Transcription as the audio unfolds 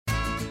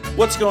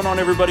What's going on,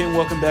 everybody, and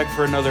welcome back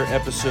for another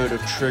episode of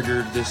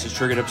Triggered. This is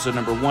Triggered episode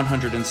number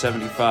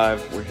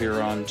 175. We're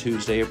here on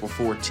Tuesday, April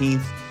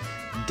 14th,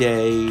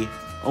 day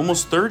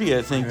almost 30,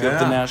 I think, of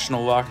the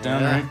national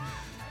lockdown, right?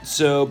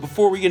 So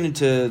before we get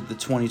into the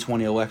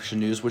 2020 election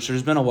news, which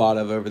there's been a lot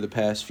of over the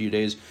past few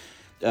days,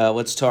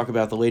 let's talk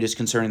about the latest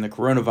concerning the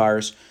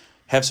coronavirus.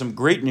 Have some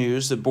great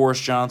news that Boris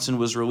Johnson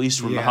was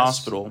released from the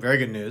hospital. Very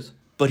good news.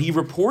 But he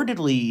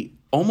reportedly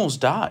almost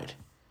died.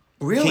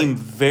 Really? Came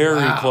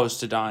very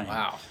close to dying.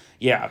 Wow.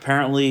 Yeah,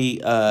 apparently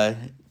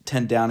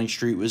 10 Downing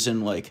Street was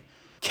in, like,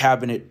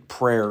 cabinet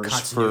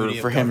prayers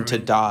for him to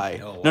die.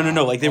 Oh, wow.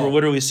 No. Like, they were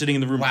literally sitting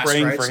in the room Last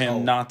praying rites? for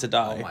him not to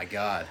die. Oh, my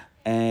God.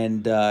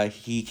 And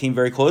he came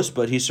very close,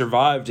 but he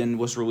survived and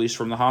was released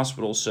from the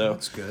hospital. So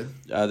That's good.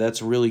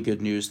 That's really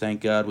good news.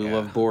 Thank God. We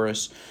love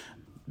Boris.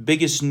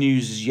 Biggest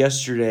news is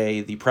yesterday,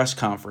 the press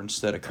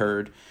conference that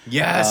occurred.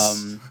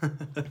 Yes.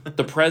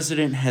 The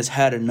president has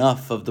had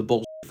enough of the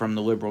bullshit from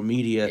the liberal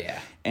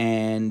media,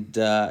 and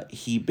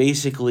he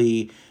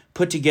basically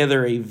put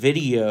together a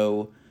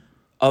video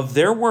of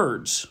their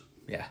words,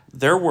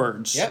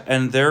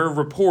 and their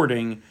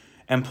reporting,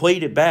 and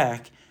played it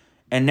back,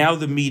 and now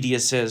the media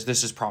says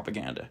this is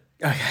propaganda.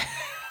 Okay.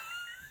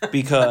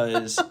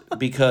 because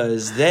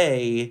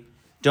they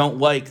don't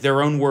like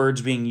their own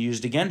words being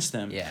used against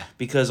them. Yeah.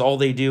 Because all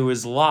they do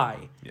is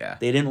lie. Yeah.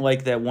 They didn't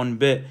like that one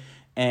bit,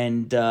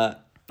 and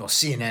well,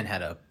 CNN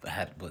had a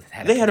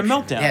meltdown. They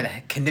had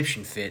a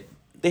conniption fit.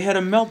 They had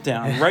a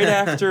meltdown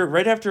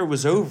right after it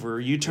was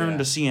over. You turned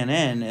to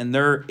CNN, and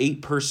their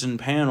 8-person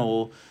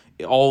panel,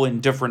 all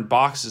in different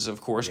boxes, of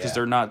course, because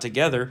they're not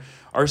together,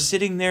 are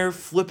sitting there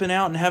flipping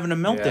out and having a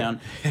meltdown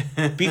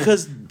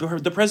because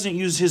the president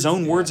used his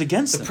own words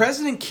against them. The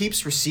president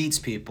keeps receipts,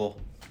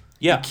 people.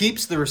 Yeah, he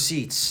keeps the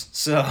receipts.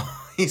 So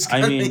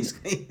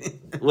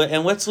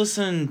and let's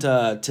listen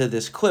to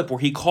this clip where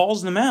he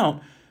calls them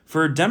out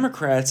for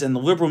Democrats and the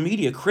liberal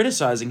media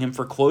criticizing him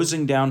for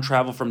closing down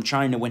travel from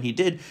China when he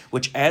did,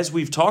 which, as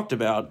we've talked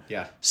about,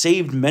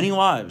 saved many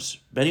lives.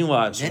 Many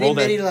lives.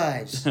 Many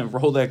lives.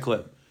 Roll that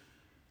clip.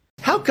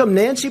 How come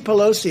Nancy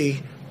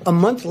Pelosi, a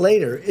month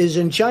later, is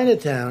in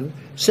Chinatown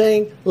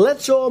saying,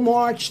 let's all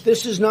march,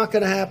 this is not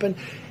going to happen?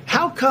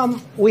 How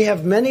come we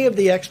have many of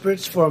the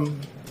experts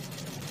from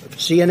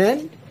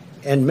CNN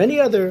and many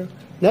other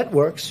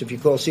networks, if you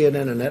call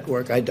CNN a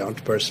network, I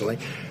don't personally,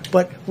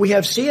 but we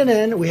have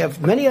CNN, we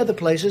have many other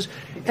places,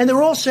 and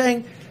they're all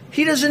saying,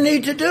 he doesn't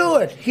need to do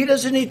it. He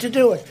doesn't need to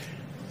do it.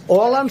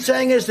 All I'm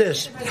saying is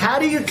this. How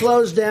do you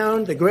close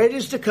down the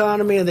greatest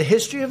economy in the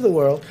history of the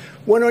world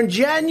when on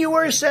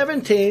January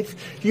 17th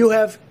you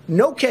have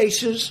no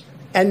cases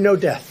and no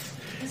death?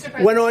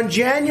 When on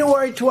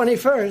January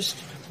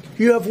 21st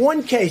you have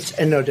one case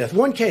and no death.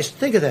 One case.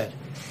 Think of that.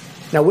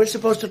 Now, we're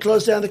supposed to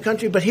close down the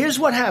country, but here's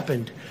what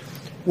happened.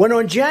 When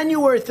on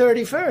January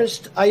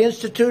 31st I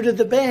instituted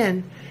the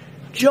ban,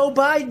 Joe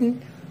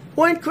Biden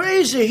went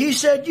crazy. He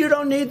said, you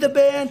don't need the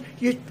ban.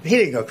 He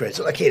didn't go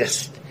crazy. Like he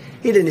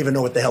didn't even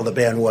know what the hell the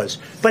ban was.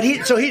 But he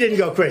didn't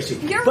go crazy.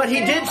 But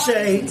he did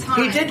say,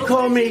 he did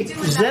call me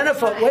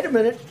xenophobic. Wait a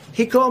minute.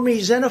 He called me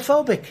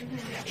xenophobic.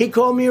 He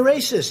called me a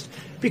racist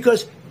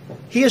because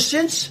he has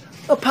since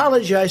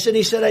apologized and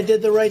he said I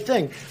did the right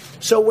thing.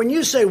 So when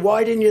you say,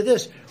 why didn't you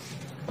this?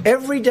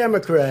 Every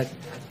Democrat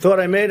thought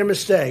I made a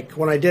mistake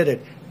when I did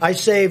it. I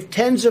saved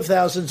tens of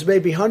thousands,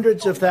 maybe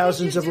hundreds of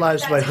thousands of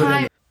lives by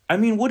doing it. I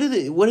mean, what do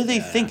they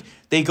think?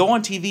 They go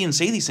on TV and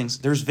say these things.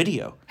 There's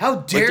video. How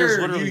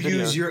dare you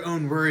use your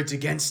own words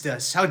against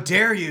us? How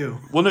dare you?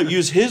 Well, no,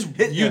 use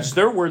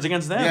their words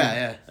against them.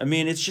 Yeah. I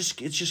mean, it's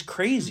just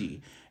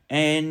crazy.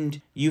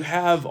 And you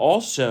have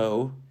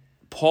also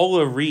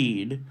Paula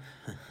Reed,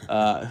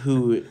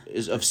 who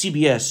is of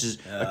CBS, is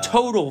a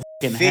total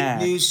fucking hack.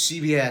 Fake news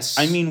CBS.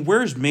 I mean,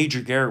 where's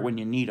Major Garrett when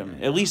you need him?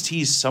 At least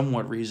he's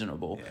somewhat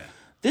reasonable. Yeah.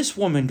 This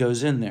woman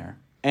goes in there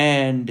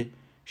and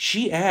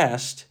she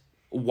asked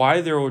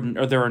why there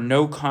are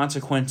no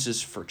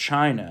consequences for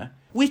China,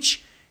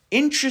 which,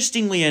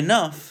 interestingly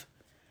enough,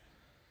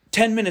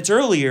 10 minutes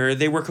earlier,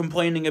 they were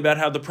complaining about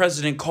how the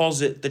president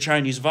calls it the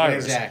Chinese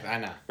virus. Exactly, I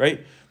know.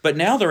 Right? But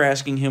now they're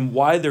asking him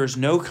why there's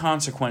no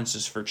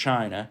consequences for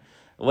China.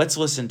 Let's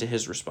listen to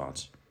his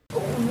response.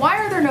 Why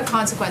are there no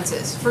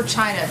consequences for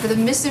China for the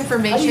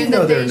misinformation How do you know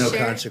that they there are no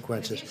shared?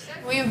 consequences?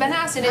 We've been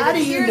asked, and How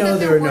do you know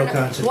there are no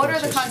consequences? What are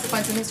the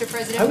consequences, Mr.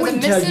 President, I for the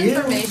wouldn't tell you.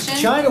 misinformation?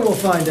 China will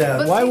find out.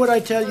 But Why would I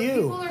tell People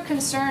you? are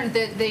concerned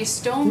that they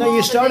stonewall. No,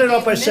 you started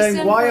off by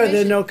saying, why are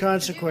there no misinformation.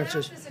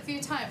 consequences? You've asked this a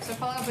few times, so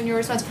following up on your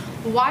response.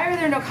 Why are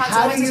there no How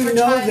consequences do you for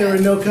know China? there are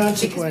no Because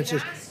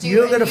consequences? we asked you,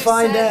 You're and going to you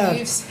find said-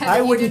 you out. said I that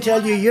you wouldn't did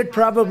tell you. not. You'd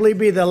probably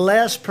be the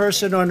last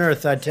person on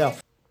earth I'd tell.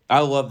 I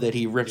love that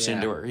he rips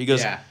into her. He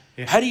goes,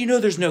 how do you know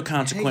there's no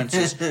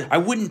consequences? I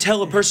wouldn't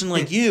tell a person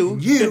like you.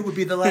 You would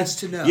be the last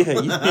to know.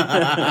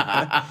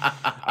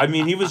 I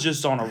mean, he was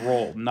just on a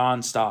roll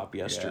nonstop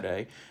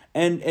yesterday.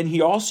 And he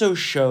also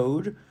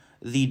showed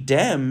the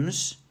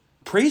Dems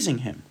praising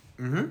him,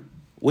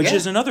 which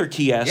is another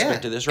key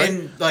aspect of this, right?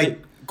 And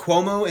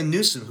Cuomo and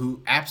Newsom,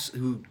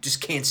 who just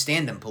can't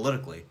stand him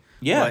politically.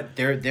 Yeah. But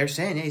they're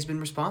saying, he's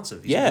been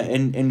responsive.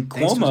 And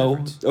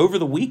Cuomo, over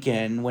the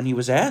weekend, when he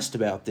was asked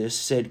about this,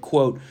 said,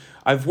 quote,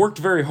 "I've worked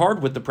very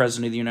hard with the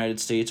President of the United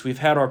States. We've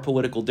had our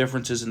political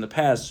differences in the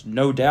past,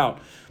 no doubt.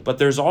 But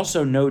there's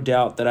also no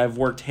doubt that I've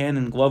worked hand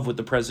in glove with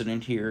the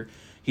President here.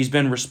 He's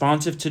been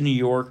responsive to New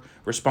York,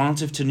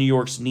 responsive to New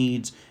York's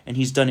needs, and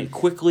he's done it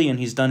quickly and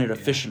he's done it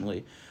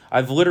efficiently.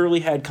 I've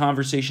literally had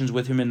conversations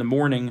with him in the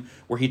morning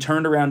where he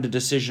turned around a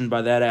decision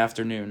by that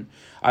afternoon.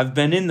 I've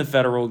been in the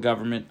federal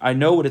government. I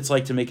know what it's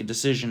like to make a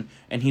decision,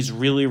 and he's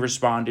really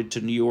responded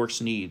to New York's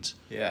needs."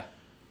 Yeah.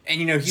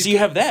 And, so you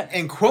have that.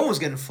 And Cuomo's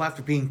getting flack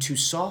for being too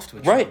soft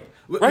with Trump.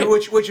 Right.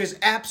 Which is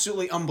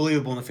absolutely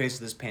unbelievable in the face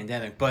of this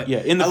pandemic. But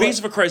in the face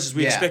of a crisis,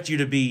 we expect you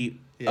to be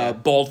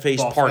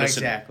bald-faced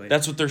partisan. Exactly.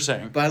 That's what they're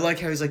saying. But I like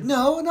how he's like,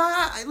 no,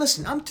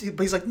 listen,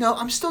 but he's like, no,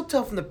 I'm still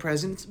tough from the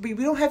president. We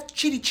don't have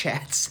chitty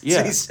chats. Yeah.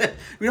 So he said,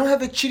 we don't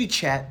have a chitty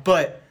chat,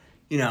 but,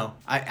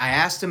 I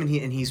asked him, and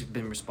he's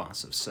been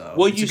responsive. So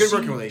it's a good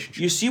working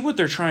relationship. You see what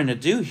they're trying to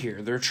do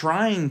here. They're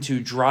trying to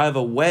drive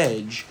a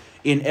wedge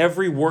in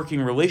every working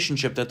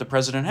relationship that the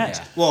president has.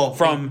 Yeah. Well,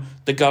 from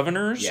the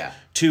governors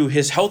to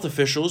his health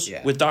officials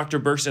with Dr.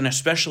 Birx and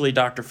especially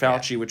Dr.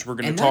 Fauci, which we're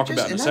going to talk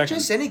about in a second. And not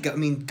just any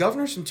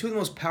governors from two of the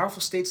most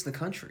powerful states in the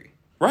country.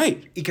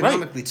 Right.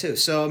 Economically, too.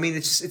 So,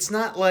 it's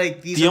not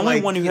like these The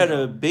only one who had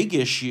a big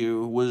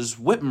issue was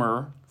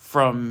Whitmer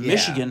from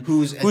Michigan,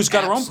 who's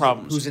got her own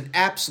problems. Who's an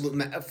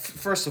absolute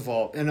first of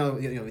all,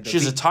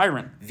 she's a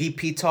tyrant.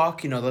 VP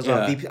talk, those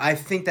are VP. I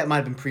think that might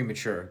have been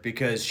premature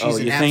because she's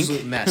an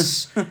absolute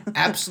mess.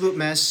 Absolute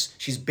mess.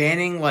 She's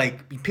banning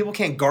people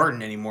can't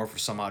garden anymore for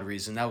some odd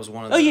reason. That was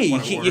one of the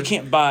you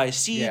can't buy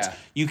seeds. Yeah.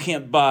 You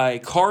can't buy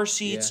car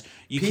seats.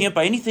 Yeah. You can't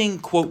buy anything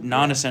quote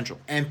non-essential.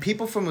 And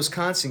people from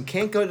Wisconsin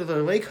can't go to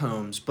their lake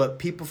homes, but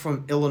people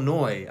from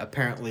Illinois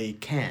apparently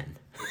can.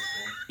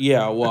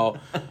 Yeah, well,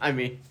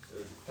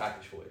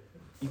 package for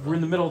you. We're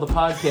in the middle of the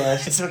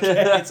podcast. It's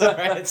okay. It's all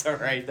right. It's all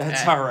right.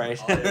 That's all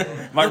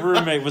right. My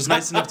roommate was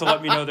nice enough to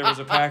let me know there was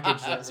a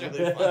package. That's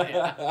really funny.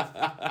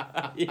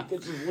 You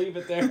could just leave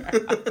it there.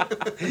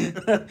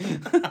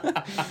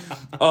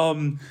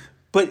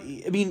 But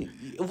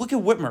look at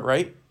Whitmer,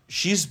 right?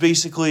 She's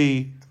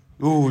basically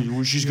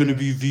Oh, she's going to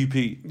be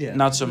VP. Yeah.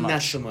 Not so much.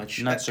 Not so much.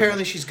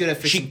 Apparently she's good at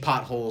fixing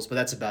potholes, but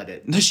that's about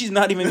it. She's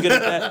not even good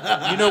at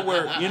that.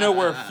 You know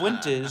where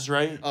Flint is,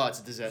 right? Oh, it's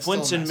a disaster.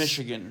 Flint's in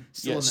Michigan.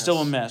 Still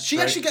a mess. She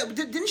actually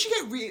didn't she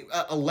get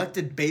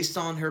elected based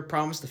on her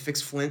promise to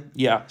fix Flint?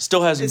 Yeah,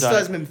 still hasn't done it. Still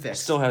hasn't been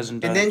fixed. Still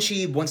hasn't done it. And then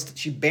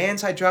she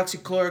bans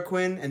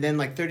hydroxychloroquine, and then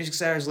like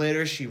 36 hours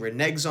later she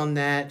reneges on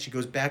that. She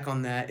goes back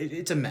on that.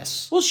 It's a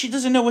mess. Well, she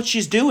doesn't know what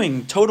she's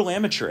doing. Total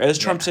amateur. As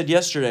Trump said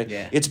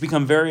yesterday, it's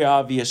become very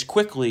obvious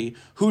quickly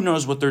who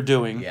knows what they're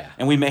doing. Yeah.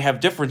 And we may have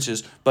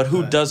differances, but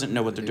who doesn't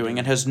know what they're doing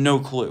and has no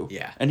clue.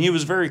 Yeah. And he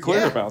was very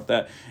clear about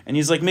that. And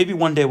he's like, maybe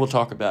one day we'll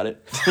talk about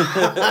it.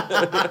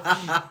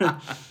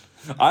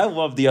 I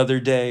love the other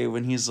day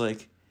when he's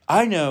like,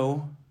 I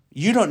know,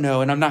 you don't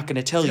know, and I'm not going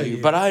to tell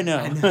you, but I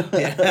know.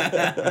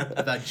 Yeah.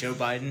 About Joe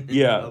Biden and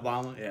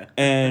Obama. Yeah.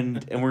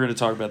 And we're going to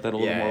talk about that a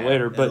little more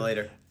later.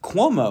 But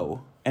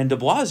Cuomo and de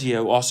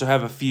Blasio also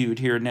have a feud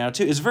here now,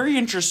 too. It's very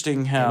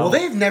interesting how... Well,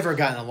 they've never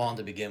gotten along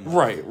to begin with.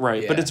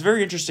 Right. Yeah. But it's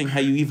very interesting how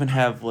you even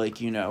have, like,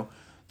 you know,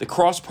 the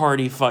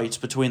cross-party fights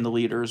between the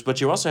leaders,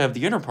 but you also have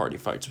the inter-party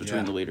fights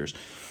between the leaders.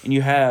 And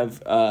you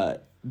have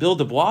Bill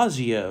de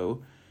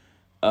Blasio,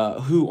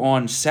 who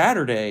on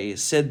Saturday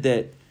said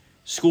that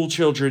school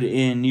children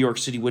in New York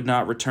City would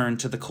not return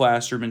to the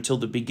classroom until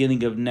the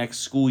beginning of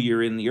next school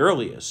year in the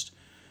earliest.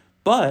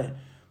 But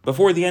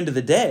before the end of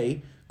the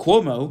day,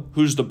 Cuomo,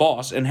 who's the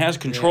boss and has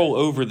control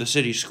over the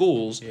city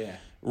schools,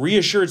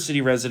 reassured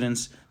city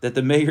residents that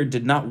the mayor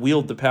did not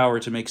wield the power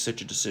to make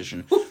such a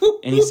decision.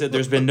 And he said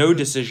there's been no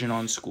decision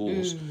on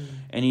schools.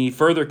 And he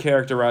further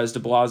characterized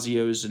de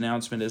Blasio's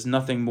announcement as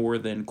nothing more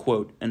than,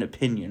 quote, an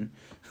opinion.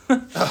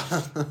 And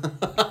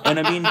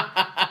I mean...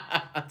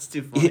 That's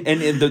too funny.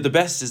 And the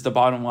best is the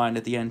bottom line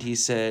at the end. He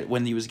said,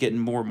 when he was getting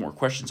more and more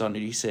questions on it,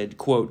 he said,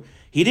 quote,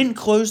 he didn't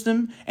close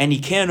them and he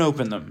can't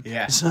open them.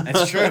 Yeah,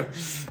 that's true.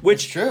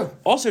 Which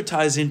also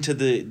ties into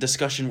the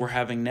discussion we're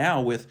having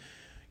now with,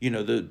 you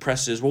know, the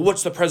press is, well,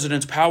 what's the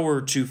president's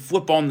power to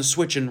flip on the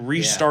switch and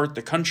restart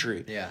the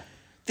country? Yeah.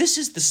 This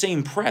is the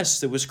same press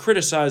that was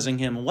criticizing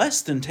him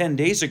less than 10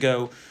 days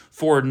ago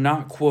for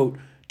not, quote,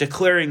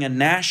 declaring a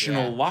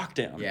national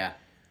lockdown. Yeah.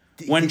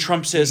 When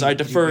Trump says, I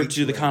defer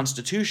to the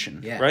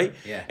Constitution, right?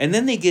 Yeah. And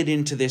then they get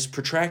into this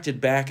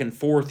protracted back and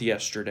forth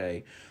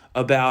yesterday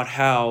about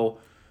how,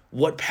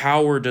 what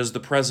power does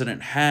the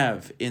president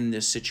have in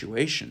this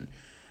situation?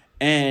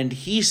 And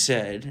he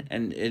said,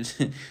 and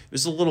it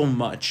was a little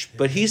much,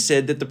 but he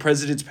said that the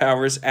president's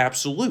power is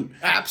absolute.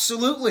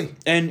 Absolutely.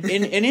 And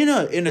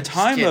in a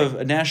time of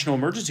a national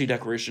emergency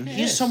declaration,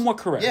 he's somewhat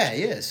correct. Yeah,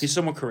 he is. He's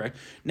somewhat correct.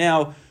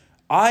 Now,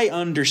 I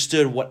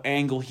understood what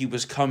angle he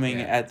was coming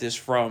at this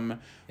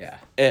from.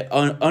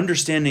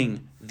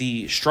 Understanding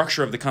the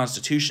structure of the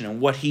Constitution and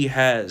what he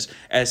has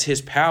as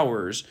his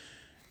powers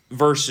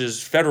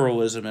versus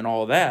federalism and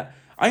all that,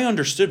 I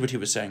understood what he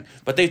was saying,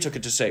 but they took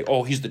it to say,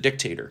 "Oh, he's the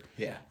dictator."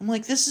 Yeah. I'm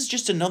like, this is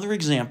just another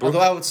example. Although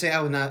I would say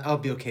I'll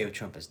be okay with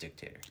Trump as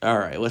dictator. All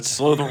right, let's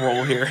slow the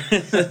roll here.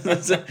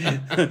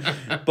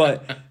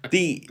 But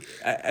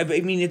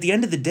I mean, at the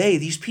end of the day,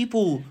 these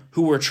people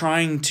who were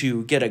trying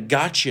to get a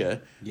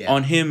gotcha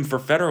on him for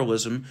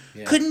federalism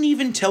couldn't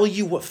even tell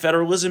you what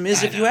federalism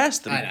is if you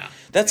asked them. I know.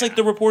 That's like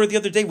the reporter the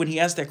other day when he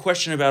asked that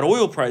question about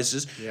oil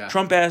prices. Yeah.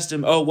 Trump asked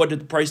him, "Oh, what did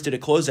the price did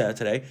it close at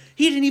today?"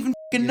 He didn't even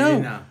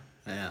know.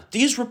 Yeah.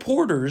 These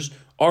reporters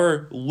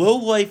are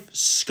low-life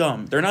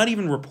scum. They're not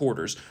even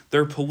reporters.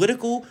 They're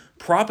political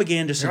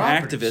propagandists and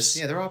activists.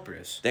 Yeah, they're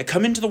operatives. That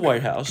come into the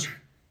White House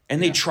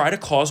and they try to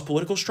cause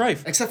political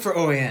strife. Except for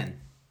OAN.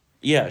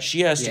 Yeah,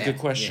 she asked a good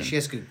question. Yeah,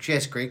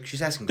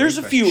 she's asking there's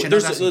great a few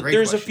questions.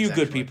 there's a few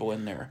good people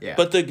in there. Yeah.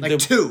 But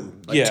two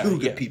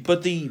good people.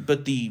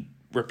 But the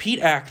repeat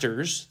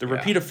actors, the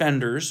repeat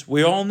offenders,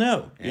 we all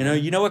know. Yeah.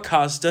 You know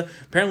Acosta.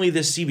 Apparently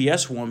this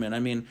CBS woman, I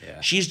mean,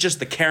 she's just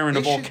the Karen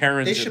of all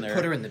Karens in there. They should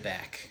put her in the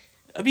back.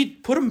 I mean,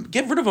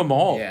 get rid of them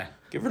all. Yeah.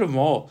 Get rid of them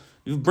all.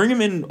 You bring them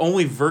in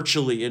only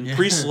virtually and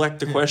pre-select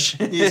the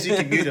question. Yes, you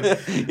can mute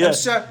them. Yeah. I'm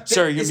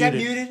sorry, you're is muted. That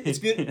muted?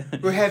 It's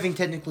muted. We're having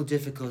technical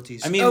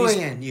difficulties. I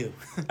mean, you.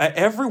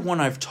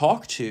 Everyone I've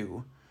talked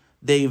to,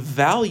 they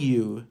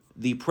value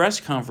the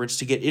press conference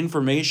to get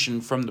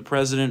information from the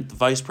president, the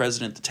vice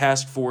president, the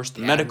task force,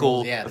 the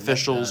medical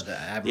officials, the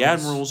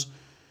admirals.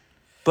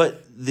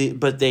 But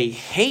they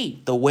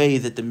hate the way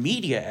that the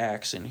media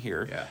acts in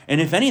here. Yeah.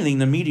 And if anything,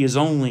 the media is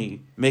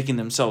only making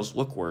themselves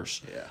look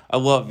worse. Yeah. I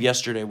love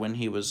yesterday when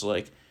he was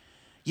like,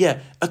 yeah,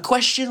 a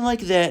question like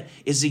that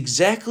is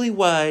exactly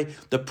why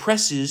the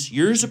press's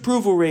yours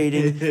approval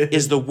rating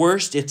is the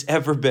worst it's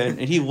ever been.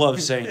 And he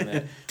loves saying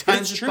that.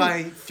 Times it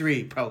by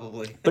 3,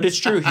 probably. But it's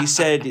true. He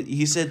said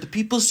the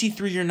people see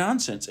through your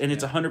nonsense. And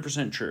it's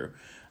 100% true.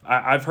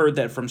 I've heard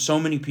that from so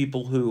many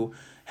people who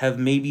have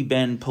maybe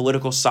been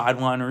political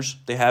sideliners.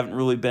 They haven't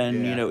really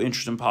been,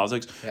 interested in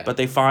politics. Yeah. But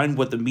they find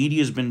what the media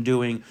has been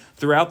doing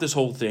throughout this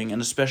whole thing,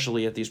 and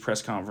especially at these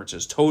press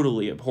conferences,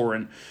 totally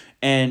abhorrent.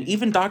 And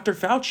even Dr.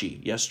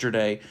 Fauci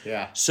yesterday.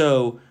 Yeah.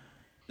 So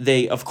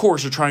they, of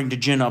course, are trying to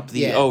gin up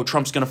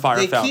Trump's going to fire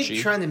Fauci. They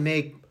keep trying to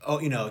make,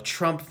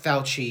 Trump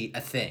Fauci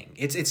a thing.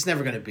 It's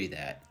never going to be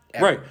that.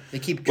 Ever. Right. They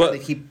keep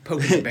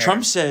poking the bear.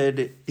 Trump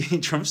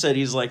said,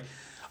 he's like,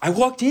 I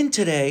walked in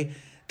today.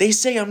 They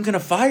say I'm going to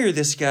fire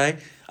this guy.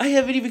 I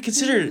haven't even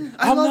considered it.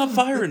 I'm not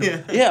firing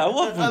him. Yeah, I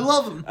love him. I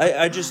love him.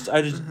 I just,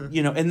 and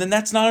then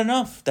that's not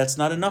enough. That's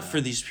not enough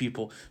for these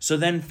people. So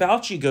then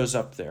Fauci goes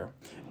up there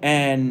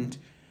and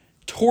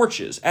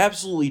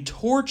absolutely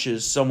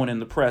torches someone in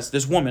the press.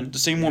 This woman, the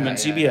same woman,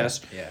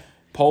 CBS,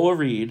 Paula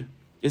Reed.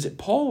 Is it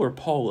Paul or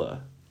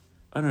Paula?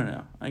 I don't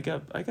know. I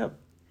got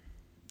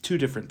two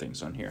different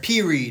things on here.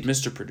 P. Reed.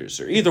 Mr.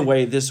 Producer. Either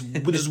way, this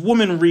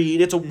woman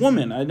Reed, it's a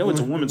woman. I know it's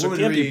a woman, so it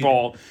can't be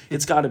Paul.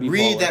 It's got to be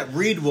Reed, Paula. that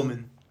Reed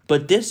woman.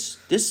 But this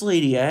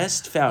lady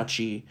asked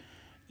Fauci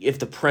if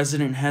the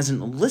president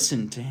hasn't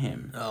listened to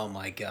him. Oh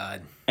my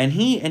God. And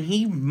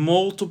he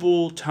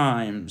multiple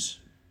times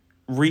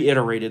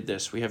reiterated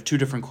this. We have two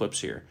different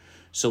clips here.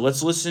 So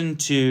let's listen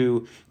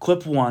to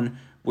clip 1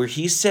 where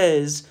he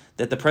says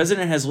that the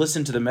president has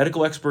listened to the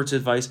medical experts'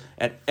 advice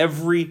at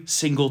every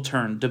single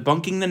turn,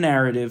 debunking the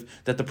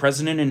narrative that the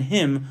president and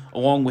him,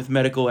 along with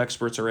medical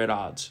experts, are at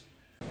odds.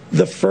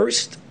 The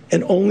first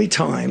and only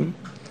time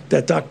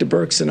that Dr.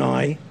 Birx and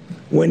I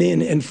went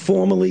in and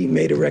formally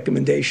made a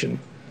recommendation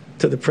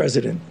to the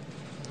president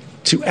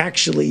to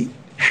actually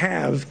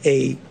have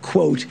a,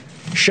 quote,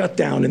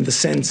 shutdown in the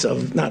sense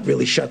of not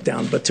really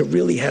shutdown, but to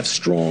really have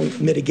strong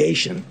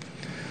mitigation.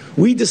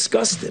 We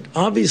discussed it.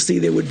 Obviously,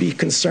 there would be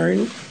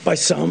concern by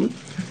some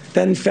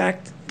that, in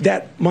fact,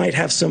 that might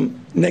have some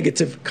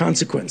negative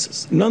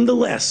consequences.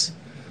 Nonetheless,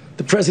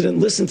 the president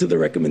listened to the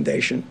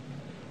recommendation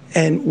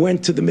and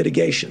went to the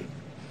mitigation.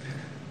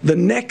 The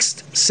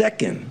next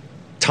second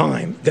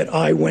time that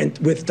I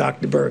went with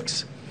Dr.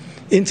 Birx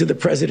into the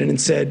president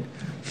and said,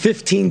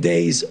 15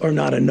 days are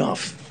not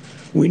enough.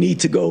 We need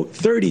to go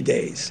 30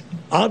 days.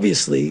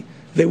 Obviously,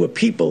 there were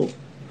people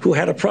who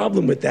had a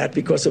problem with that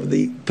because of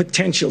the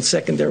potential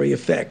secondary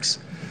effects.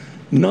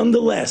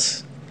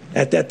 Nonetheless,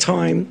 at that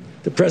time,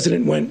 the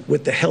president went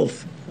with the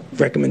health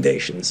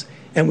recommendations,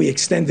 and we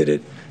extended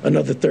it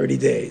another 30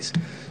 days.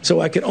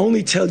 So I can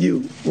only tell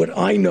you what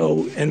I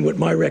know and what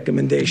my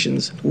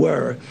recommendations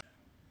were.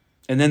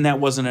 And then that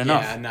wasn't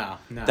enough. Yeah,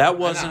 no. That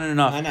wasn't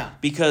enough. I know.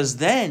 Because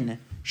then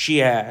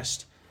she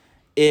asked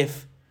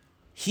if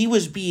he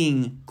was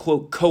being,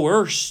 quote,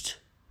 coerced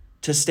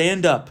to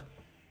stand up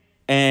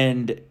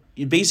and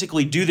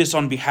basically do this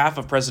on behalf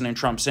of President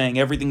Trump, saying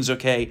everything's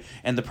okay,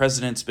 and the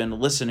president's been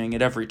listening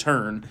at every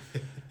turn.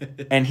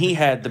 And he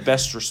had the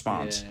best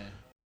response.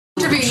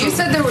 Interview, you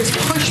said there was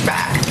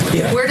pushback.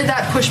 Yeah. Where did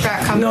that pushback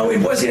come from? No, it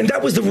wasn't.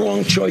 That was the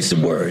wrong choice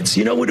of words.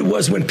 You know what it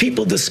was? When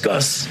people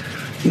discuss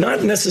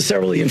not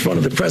necessarily in front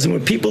of the president.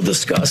 When people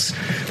discuss,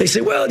 they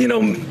say, well,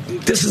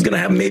 this is going to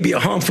have maybe a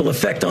harmful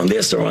effect on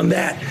this or on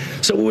that.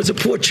 So it was a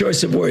poor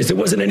choice of words. There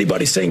wasn't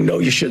anybody saying, no,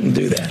 you shouldn't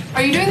do that.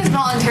 Are you doing this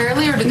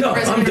voluntarily, or did the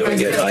president? No, I'm doing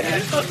it.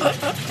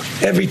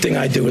 Everything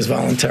I do is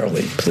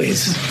voluntarily.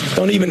 Please,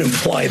 don't even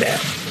imply that.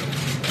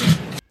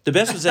 The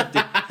best was at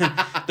the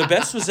the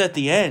best was at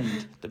the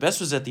end. The best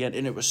was at the end,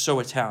 and it was so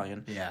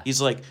Italian. Yeah.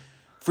 He's like,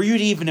 for you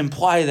to even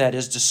imply that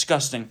is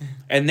disgusting.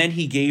 And then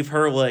he gave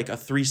her like a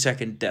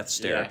 3-second death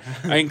stare.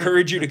 Yeah. I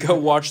encourage you to go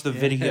watch the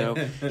video.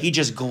 He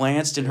just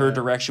glanced in her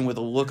direction with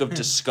a look of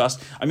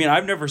disgust. I mean,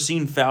 I've never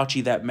seen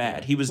Fauci that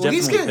mad. He was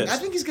definitely pissed. I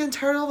think he's getting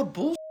tired of all the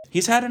bullshit.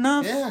 He's had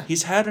enough. Yeah.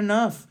 He's had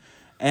enough.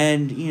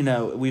 And,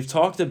 we've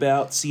talked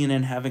about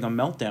CNN having a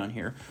meltdown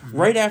here. Mm-hmm.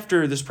 Right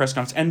after this press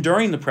conference, and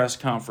during the press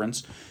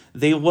conference,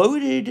 they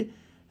loaded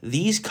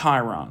these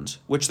chyrons,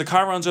 which the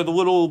chyrons are the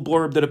little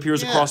blurb that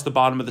appears across the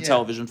bottom of the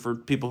television for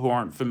people who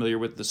aren't familiar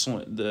with the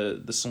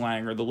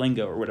slang or the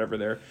lingo or whatever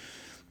there.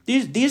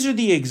 These are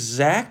the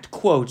exact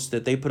quotes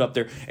that they put up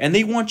there, and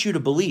they want you to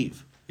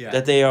believe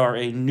that they are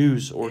a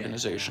news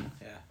organization.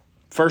 Yeah.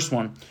 First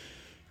one,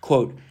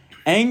 quote,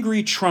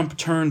 angry Trump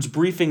turns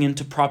briefing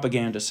into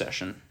propaganda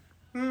session.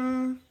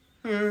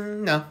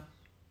 No.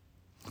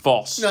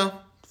 False. No.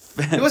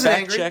 He wasn't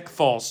angry. Check,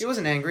 false. He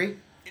wasn't angry.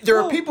 There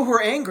are people who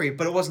are angry,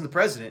 but it wasn't the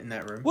president in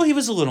that room. Well, he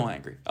was a little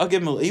angry. I'll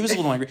give him he was a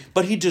little angry,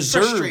 but he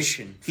deserves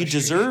he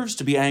deserves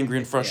to be angry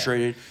and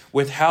frustrated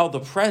with how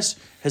the press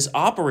has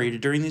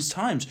operated during these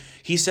times.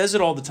 He says it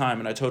all the time,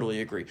 and I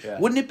totally agree. Yeah.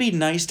 Wouldn't it be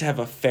nice to have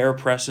a fair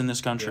press in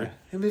this country? Yeah.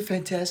 It'd be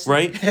fantastic.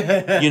 Right?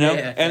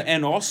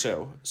 And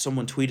also,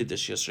 someone tweeted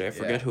this yesterday. I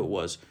forget who it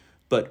was,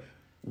 but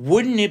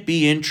wouldn't it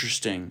be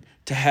interesting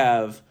to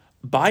have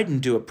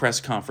Biden do a press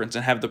conference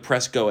and have the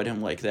press go at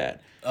him like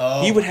that?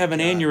 Oh, he would have an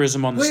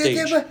aneurysm on the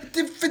stage.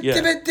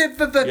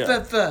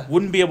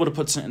 Wouldn't be able to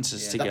put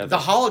sentences together. The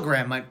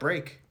hologram might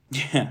break.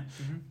 Yeah.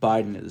 Mm-hmm.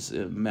 Biden is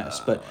a mess.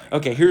 But,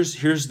 okay,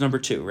 here's number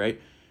 2, right?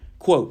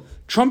 Quote,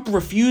 Trump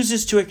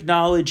refuses to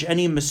acknowledge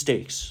any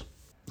mistakes.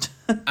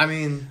 I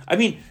mean,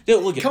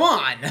 look at come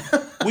on.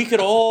 We could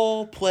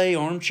all play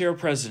armchair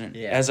president,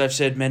 as I've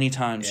said many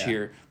times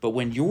here. But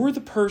when you're the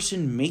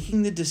person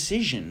making the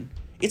decision,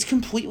 it's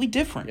completely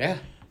different. Yeah.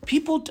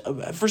 People,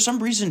 for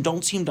some reason,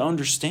 don't seem to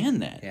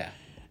understand that. Yeah.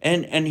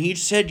 And he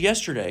said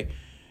yesterday,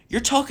 you're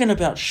talking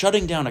about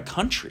shutting down a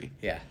country.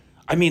 Yeah.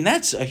 I mean,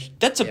 that's a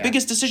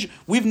biggest decision.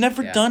 We've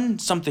never done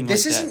something like that.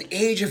 This is an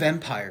age of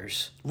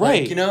empires.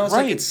 Right.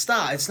 It's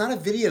it's not a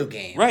video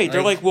game. Right.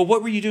 They're like, well,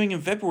 what were you doing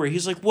in February?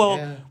 He's like,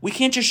 well, we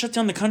can't just shut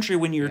down the country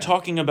when you're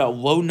talking about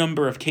low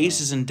number of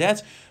cases and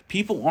deaths.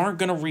 People aren't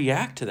going to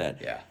react to that.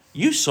 Yeah.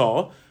 You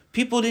saw,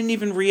 people didn't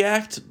even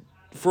react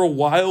for a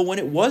while when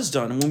it was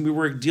done and when we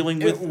were dealing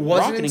with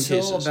rocketing cases. It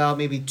wasn't until about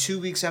maybe 2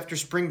 weeks after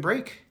spring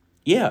break.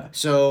 Yeah.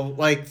 So,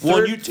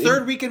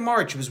 third week in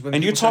March was when.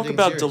 And you talk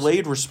about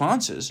delayed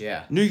responses.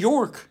 Yeah. New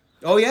York.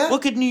 Oh yeah.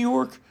 Look at New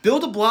York. Bill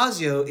De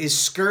Blasio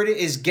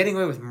is getting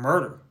away with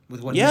murder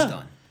with what he's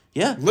done.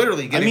 Yeah.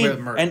 Literally getting away with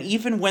murder. And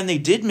even when they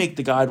did make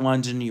the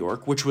guidelines in New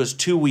York, which was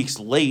 2 weeks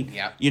late,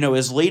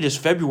 as late as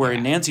February,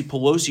 Nancy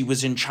Pelosi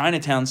was in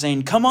Chinatown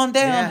saying, come on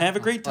down, have a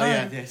great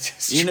time. Oh,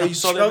 yeah. You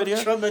saw that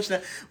video? Trump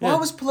mentioned that. Why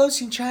was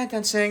Pelosi in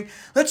Chinatown saying,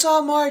 let's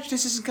all march,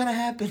 this isn't going to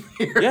happen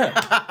here? Yeah.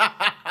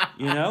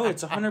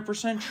 It's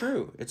 100%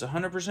 true. It's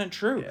 100%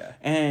 true. Yeah.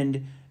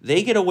 And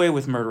they get away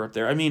with murder up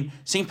there. I mean,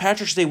 St.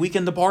 Patrick's Day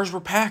weekend, the bars were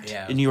packed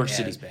in New York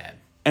City. It was bad.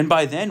 And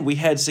by then, we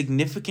had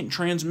significant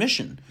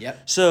transmission.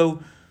 Yep.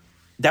 So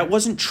that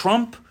wasn't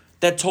Trump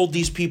that told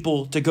these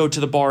people to go to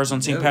the bars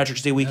on St.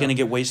 Patrick's Day weekend and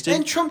get wasted.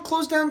 And Trump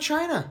closed down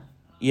China.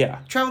 Yeah.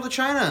 Traveled to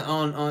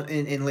China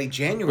in late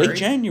January. Late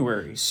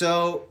January.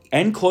 So.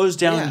 And closed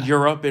down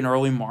Europe in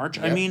early March.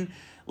 Yep. I mean,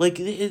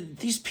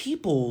 these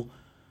people,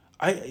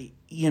 I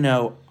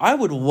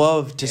would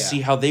love to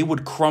see how they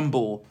would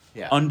crumble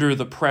under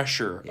the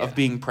pressure of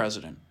being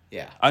president.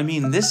 Yeah. I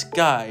mean, this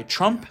guy,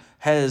 Trump,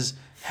 has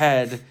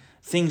had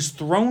things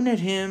thrown at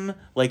him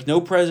like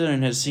no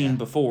president has seen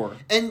before.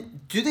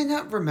 And do they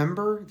not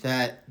remember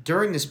that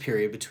during this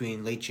period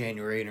between late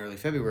January and early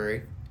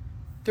February,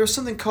 there was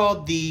something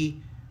called the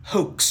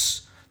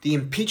hoax. The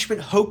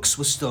impeachment hoax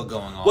was still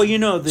going on.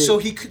 Well,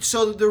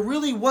 so there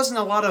really wasn't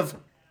a lot of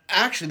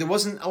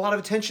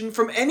attention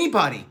from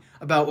anybody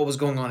about what was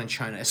going on in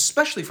China,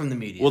 especially from the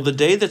media. Well, the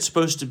day that's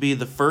supposed to be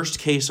the first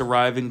case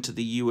arriving to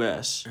the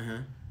U.S.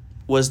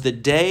 Was the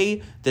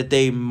day that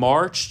they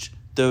marched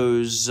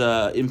those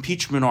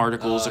impeachment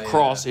articles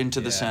across into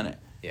the Senate.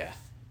 Yeah,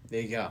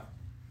 there you go.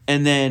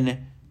 And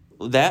then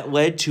that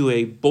led to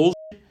a bullshit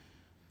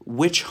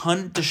witch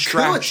hunt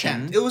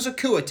distraction. It was a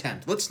coup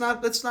attempt. Let's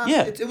not.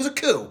 Yeah. It was a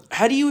coup.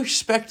 How do you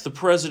expect the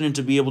president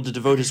to be able to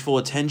devote his full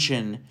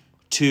attention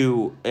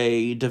to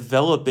a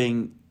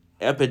developing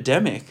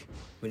epidemic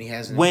when he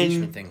has an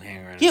impeachment thing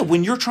hanging around? Yeah,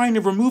 when you're trying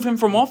to remove him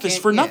from office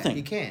for nothing.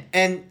 You can't.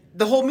 And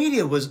the whole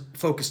media was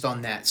focused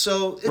on that.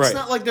 So it's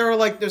not like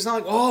there's not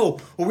like, oh,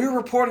 we were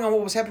reporting on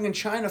what was happening in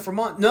China for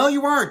months. No,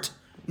 you weren't.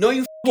 No,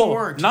 you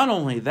weren't. Not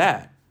only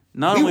that,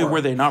 Not only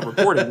were they not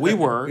reporting, we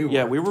were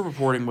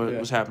reporting what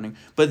was happening,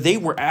 but they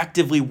were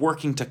actively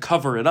working to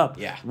cover it up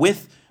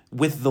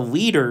with the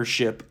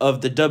leadership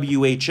of the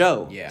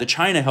WHO, the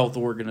China Health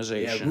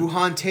Organization. Yeah,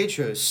 Wuhan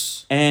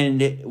Tedros.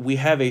 And we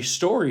have a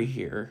story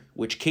here,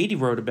 which Katie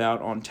wrote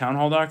about on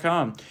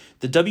townhall.com.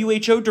 The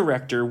WHO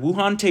director,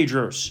 Wuhan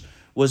Tedros,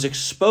 was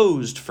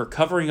exposed for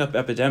covering up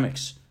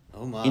epidemics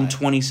in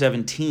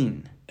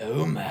 2017.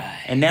 Oh my.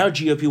 And now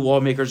GOP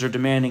lawmakers are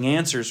demanding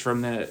answers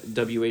from the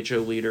WHO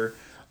leader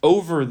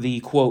over the,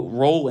 quote,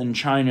 role in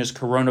China's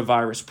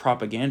coronavirus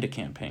propaganda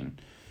campaign.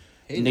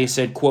 And they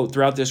said, quote,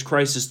 throughout this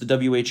crisis, the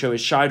WHO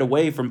has shied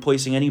away from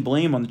placing any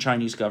blame on the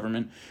Chinese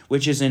government,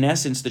 which is in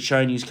essence the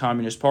Chinese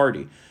Communist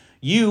Party.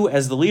 You,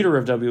 as the leader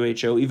of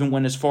WHO, even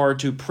went as far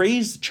to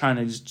praise the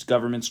Chinese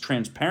government's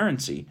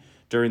transparency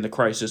during the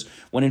crisis,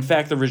 when in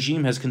fact the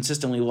regime has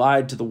consistently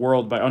lied to the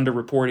world by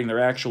underreporting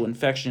their actual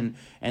infection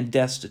and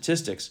death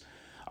statistics.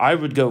 I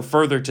would go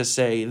further to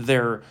say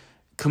their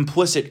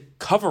complicit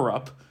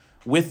cover-up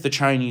with the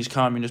Chinese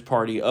Communist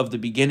Party of the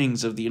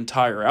beginnings of the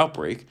entire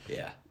outbreak.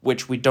 Yeah.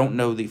 Which we don't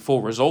know the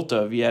full result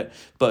of yet,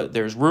 but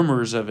there's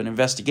rumors of an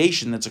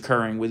investigation that's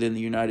occurring within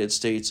the United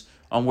States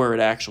on where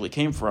it actually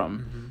came from.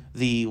 Mm-hmm.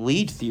 The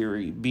lead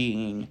theory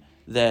being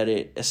that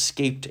it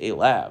escaped a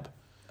lab.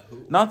 Oh.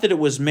 Not that it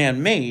was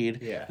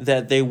man-made,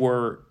 that they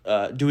were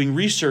doing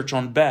research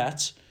on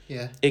bats.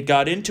 Yeah. It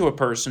got into a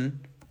person,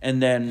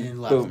 and then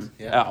boom,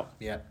 out.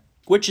 Yeah.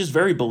 Which is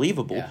very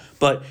believable.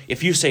 But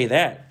if you say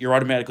that, you're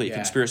automatically a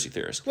conspiracy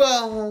theorist.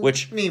 Well,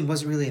 was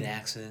it really an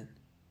accident?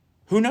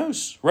 Who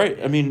knows, right?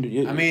 I mean,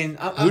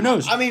 who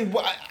knows? I mean,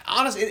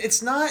 honestly,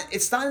 it's not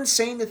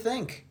insane to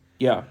think.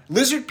 Yeah,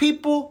 lizard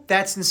people.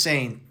 That's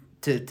insane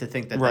to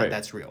think that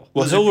that's real.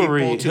 Well,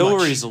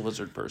 Hillary's a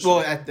lizard person.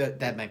 Well,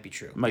 that might be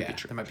true. Might be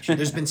true. That might be true.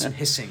 There's been some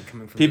hissing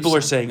coming from people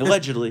are saying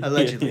allegedly.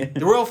 Allegedly,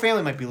 the royal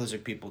family might be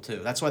lizard people too.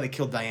 That's why they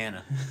killed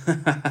Diana.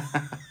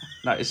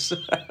 Nice.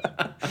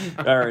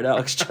 All right,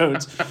 Alex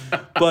Jones.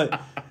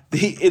 But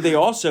they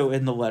also,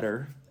 in the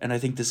letter, and I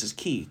think this is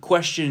key,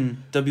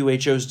 question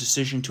WHO's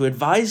decision to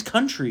advise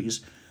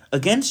countries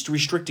against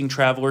restricting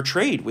travel or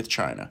trade with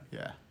China.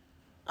 Yeah.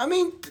 I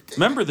mean...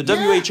 Remember, the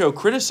WHO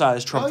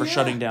criticized Trump for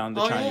shutting down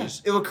the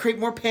Chinese. Yeah. It would create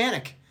more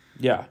panic.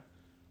 Yeah.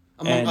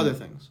 Among other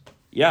things.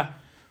 Yeah.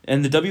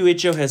 And the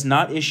WHO has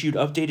not issued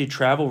updated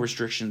travel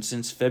restrictions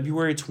since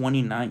February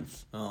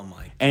 29th. Oh, my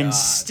God. And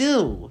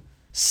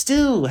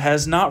still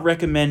has not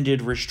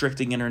recommended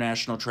restricting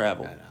international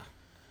travel. I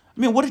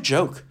mean, what a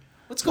joke.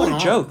 What's going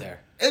on there?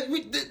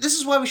 This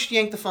is why we should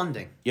yank the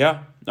funding.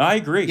 Yeah, I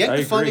agree. Yank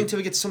the funding until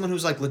we get someone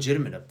who's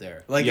legitimate up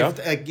there. I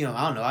don't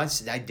know.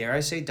 I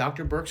dare say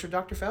Dr. Birx or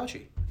Dr.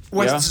 Fauci.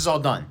 When this is all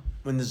done.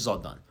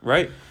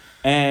 Right.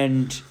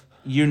 And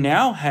you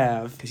now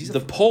have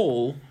the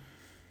poll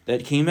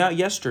that came out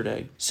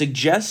yesterday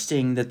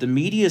suggesting that the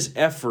media's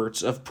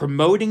efforts of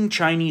promoting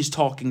Chinese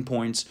talking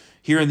points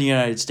here in the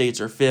United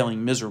States are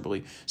failing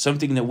miserably.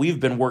 Something that we've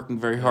been working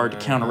very hard to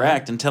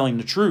counteract and telling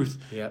the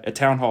truth at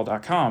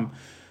townhall.com.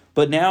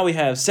 But now we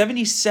have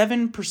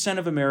 77%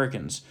 of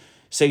Americans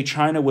say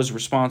China was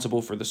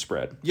responsible for the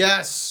spread.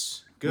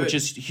 Yes. Good. Which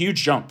is a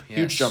huge jump. Yes.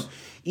 Huge jump.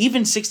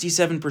 Even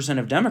 67%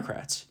 of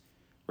Democrats,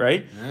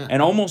 right? Yeah.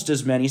 And almost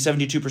as many,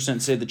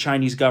 72%, say the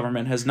Chinese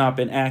government has not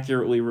been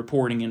accurately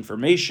reporting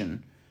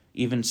information.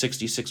 Even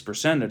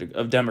 66%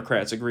 of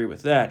Democrats agree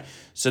with that.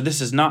 So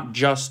this is not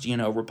just,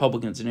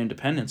 Republicans and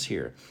independents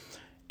here.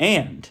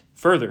 And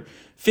further,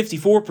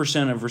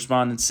 54% of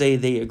respondents say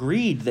they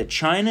agreed that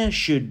China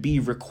should be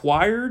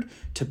required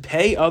to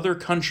pay other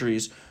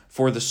countries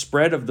for the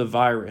spread of the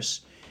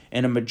virus,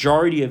 and a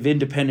majority of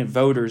independent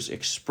voters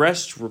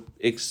expressed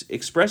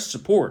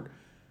support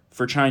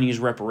for Chinese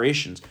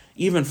reparations.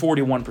 Even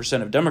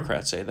 41% of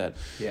Democrats say that.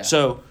 Yeah.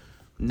 So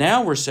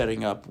now we're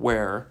setting up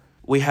where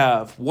we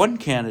have one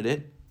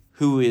candidate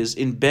who is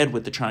in bed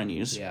with the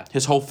Chinese,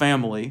 his whole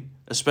family,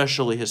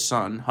 especially his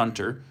son,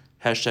 Hunter,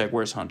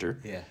 #where's Hunter?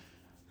 Yeah.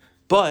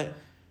 But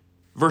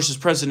versus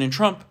President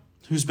Trump,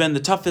 who's been the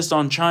toughest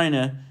on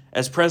China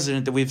as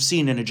president that we've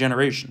seen in a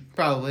generation.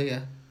 Probably,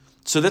 yeah.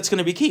 So that's going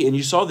to be key. And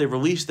you saw they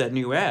released that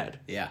new ad.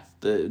 Yeah.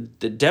 The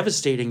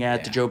devastating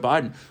ad to Joe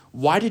Biden.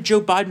 Why did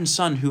Joe Biden's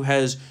son, who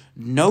has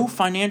no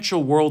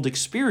financial world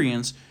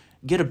experience,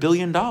 get $1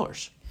 billion?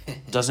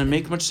 Doesn't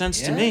make much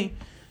sense to me.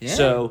 Yeah.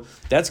 So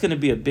that's going to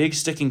be a big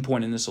sticking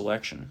point in this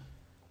election.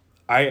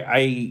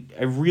 I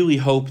really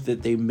hope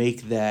that they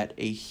make that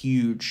a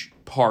huge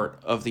part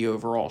of the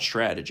overall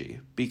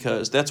strategy,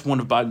 because that's one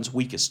of Biden's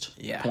weakest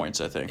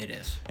points, I think. It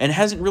is. And it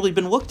hasn't really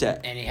been looked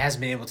at. And he hasn't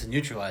been able to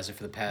neutralize it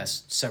for the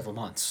past several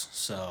months.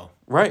 So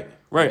Right.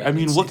 I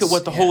mean, look at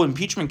what the whole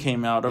impeachment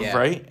came out of,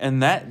 right?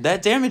 And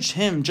that damaged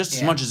him just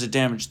as much as it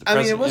damaged the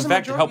president. I mean, it wasn't in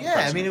fact, it helped the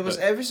president. I mean, it was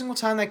every single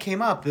time that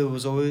came up,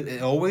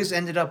 it always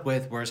ended up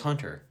with, where's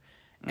Hunter?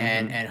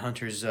 And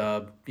Hunter's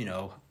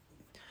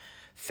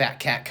fat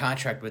cat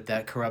contract with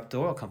that corrupt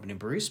oil company,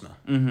 Burisma.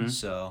 Mm-hmm.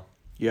 So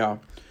yeah.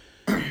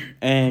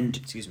 And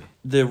excuse me.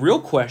 The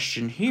real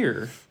question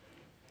here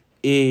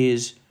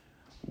is,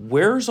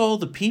 where's all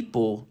the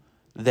people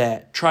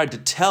that tried to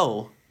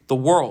tell the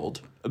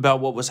world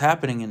about what was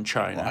happening in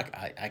China.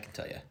 Well, I can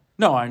tell you.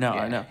 No, I know.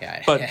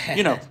 Yeah. But,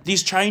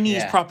 these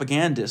Chinese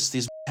propagandists,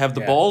 these have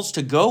the balls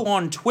to go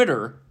on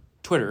Twitter,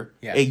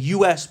 a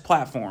U.S.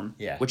 platform,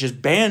 which is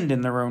banned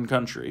in their own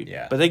country,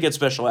 but they get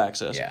special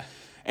access,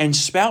 and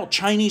spout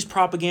Chinese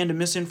propaganda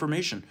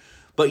misinformation.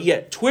 But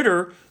yet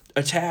Twitter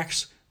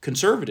attacks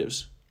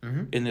conservatives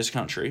in this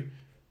country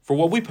for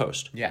what we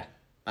post. Yeah,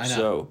 I know.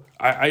 So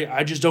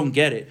I just don't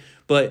get it.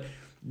 But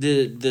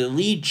the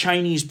lead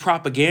Chinese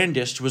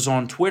propagandist was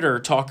on Twitter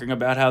talking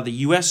about how the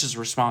U.S. is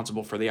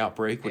responsible for the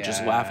outbreak, which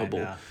is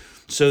laughable.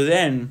 So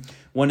then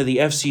one of the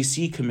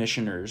FCC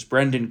commissioners,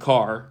 Brendan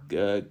Carr,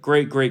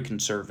 great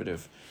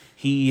conservative,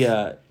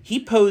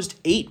 he posed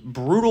 8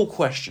 brutal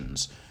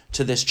questions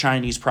to this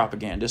Chinese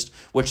propagandist,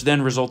 which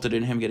then resulted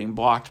in him getting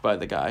blocked by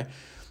the guy.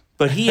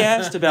 But he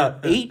asked about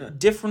 8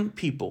 different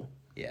people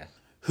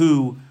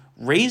who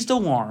raised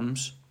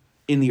alarms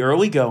in the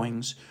early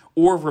goings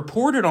or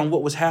reported on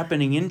what was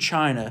happening in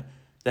China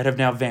that have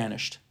now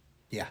vanished.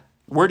 Yeah.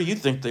 Where do you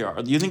think they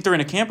are? Do you think they're in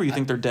a camp or you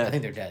think they're dead? I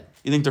think they're dead.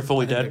 You think they're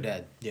fully dead? They're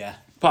dead. Yeah.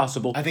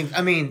 Possible. I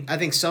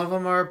think some of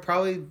them are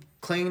probably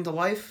clinging to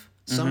life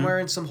somewhere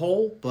in some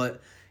hole,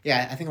 but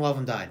yeah, I think a lot of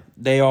them died.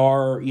 They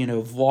are,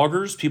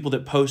 vloggers, people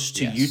that post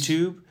to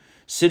YouTube,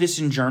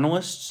 citizen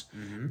journalists,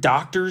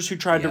 doctors who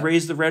tried to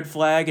raise the red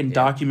flag and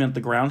document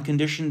the ground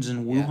conditions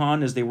in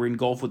Wuhan as they were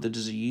engulfed with the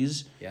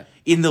disease. Yeah.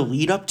 In the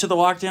lead up to the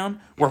lockdown,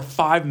 where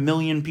 5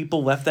 million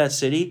people left that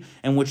city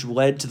and which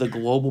led to the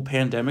global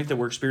pandemic that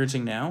we're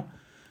experiencing now.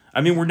 I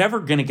mean, we're never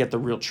going to get the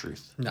real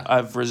truth. No.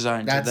 I've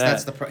resigned to that.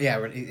 That's the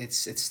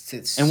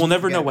it's and we'll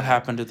never know what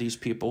happened to these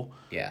people.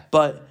 Yeah.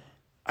 But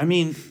I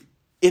mean,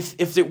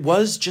 if it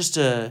was just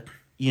a,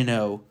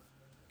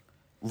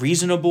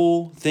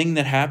 reasonable thing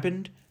that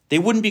happened, they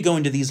wouldn't be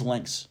going to these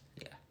lengths.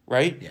 Yeah.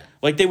 Right? Yeah.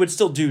 Like they would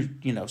still do,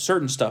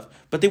 certain stuff,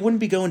 but they wouldn't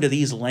be going to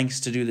these lengths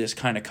to do this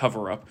kind of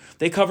cover up.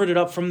 They covered it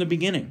up from the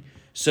beginning.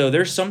 So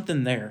there's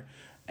something there.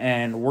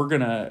 And we're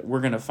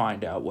gonna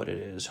find out what it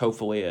is.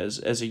 Hopefully, as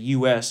a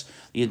U.S.,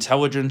 the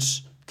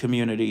intelligence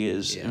community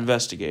is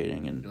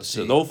investigating, and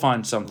so they'll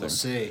find something. We'll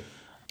see.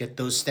 Get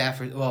those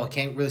staffers. Well, I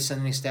can't really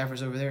send any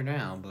staffers over there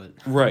now, but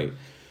right.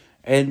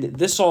 And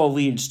this all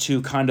leads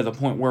to kind of the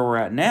point where we're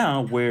at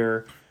now,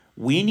 where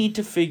we need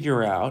to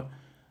figure out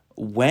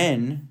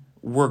when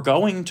we're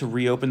going to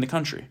reopen the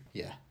country.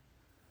 Yeah.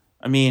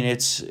 I mean,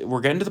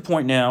 we're getting to the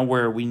point now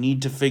where we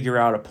need to figure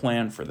out a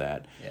plan for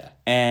that. Yeah.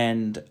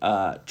 And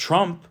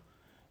Trump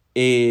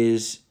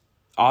is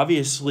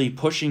obviously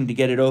pushing to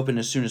get it open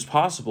as soon as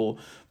possible,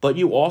 but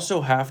you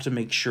also have to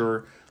make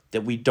sure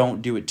that we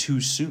don't do it too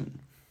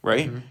soon,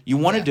 right? Mm-hmm. You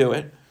want to do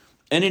it,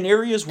 and in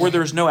areas where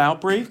there's no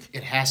outbreak,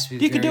 it has to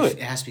be. You could do it.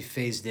 It has to be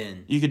phased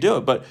in. You could do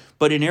it,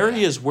 but in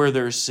areas where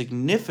there's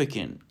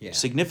significant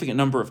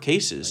number of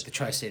cases, like the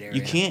tri-state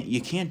area,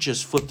 you can't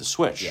just flip the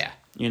switch. Yeah.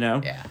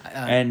 Yeah.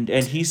 And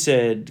he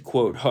said,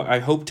 quote, "I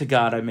hope to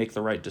God I make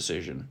the right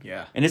decision."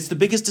 Yeah. And it's the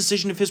biggest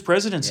decision of his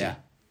presidency. Yeah.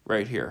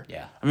 Right here.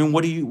 Yeah. I mean,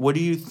 what do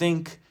you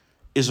think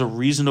is a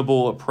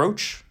reasonable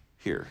approach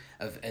here?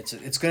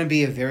 It's going to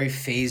be a very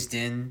phased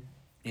in,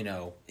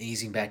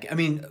 easing back. I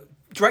mean,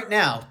 right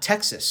now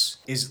Texas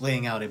is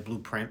laying out a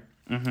blueprint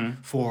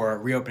for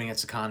reopening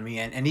its economy,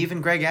 and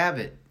even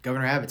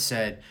Governor Abbott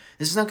said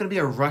this is not going to be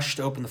a rush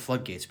to open the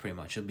floodgates. Pretty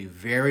much, it'll be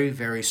very,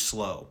 very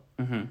slow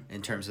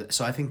in terms of.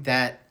 So I think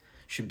that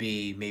should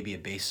be maybe a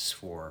basis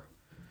for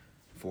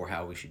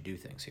how we should do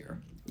things here.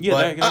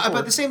 Yeah, but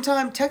at the same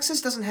time,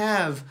 Texas doesn't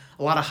have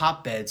a lot of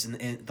hotbeds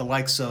in the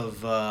likes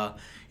of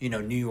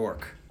New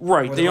York.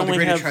 Right. They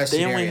only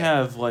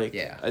have like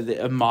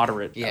a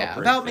moderate. Yeah,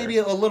 about maybe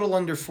a little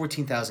under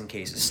 14,000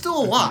 cases.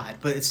 Still a lot,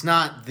 but it's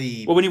not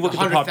the when you look at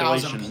the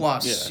population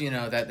plus.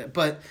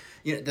 But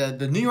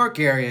the New York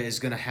area is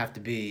going to have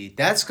to be.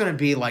 That's going to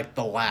be like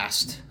the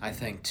last, I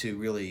think, to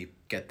really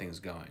get things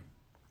going.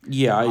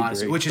 Yeah, I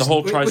agree. Which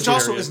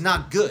also is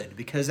not good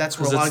because that's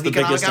where a lot of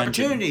economic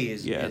opportunity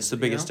is. Yeah, it's the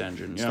biggest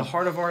engine. It's the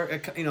heart of our,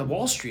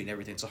 Wall Street and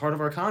everything. It's the heart of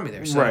our economy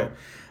there. So, right.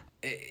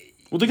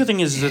 Well, the good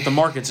thing is that the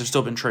markets have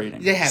still been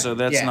trading. They have. So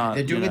that's not.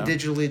 They're doing it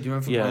digitally, doing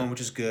it from home,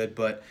 which is good.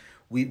 But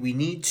we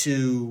need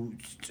to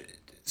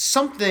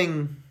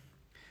something.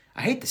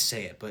 I hate to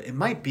say it, but it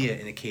might be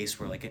in a case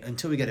where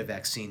until we get a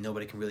vaccine,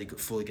 nobody can really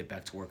fully get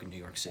back to work in New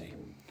York City.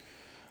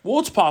 Well,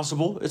 it's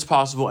possible.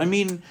 I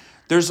mean,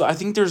 I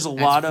think there's a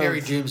lot of... very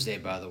doomsday,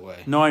 by the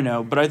way. No, I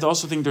know. But I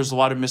also think there's a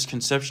lot of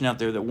misconception out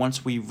there that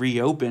once we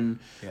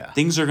reopen,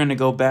 things are going to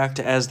go back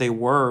to as they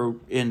were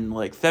in,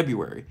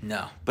 February.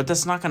 No. But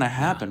that's not going to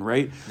happen,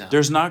 right? No.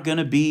 There's not going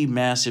to be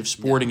massive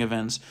sporting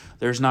events.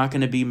 There's not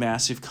going to be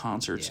massive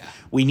concerts. Yeah.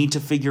 We need to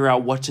figure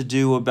out what to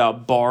do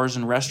about bars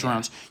and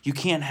restaurants. Yeah. You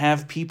can't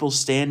have people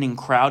standing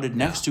crowded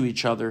next to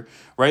each other,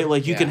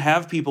 right? You can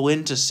have people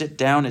in to sit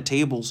down at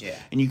tables,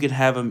 and you can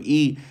have them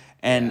eat.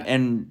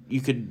 And you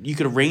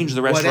could arrange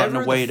the restaurant in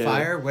a way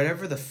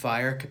whatever the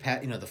fire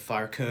the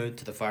fire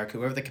code,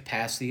 whatever the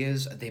capacity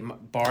is,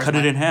 bars cut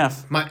it in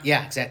half.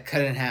 Exactly,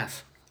 cut it in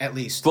half at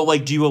least.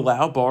 But do you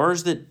allow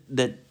bars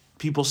that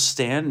people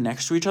stand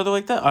next to each other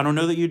like that? I don't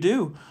know that you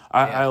do.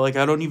 I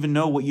don't even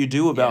know what you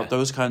do about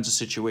those kinds of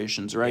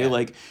situations, right? Yeah.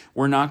 Like,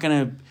 we're not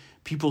gonna.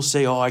 People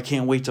say, "Oh, I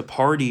can't wait to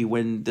party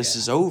when this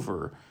is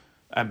over."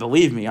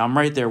 Believe me, I'm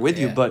right there with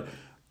you. But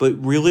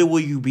really, will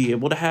you be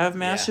able to have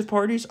massive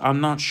parties?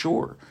 I'm not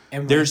sure.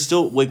 And there's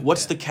still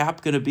what's the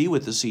cap going to be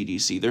with the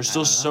CDC? There's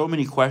still so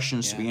many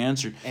questions to be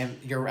answered. And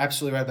you're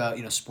absolutely right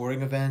about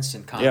sporting events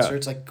and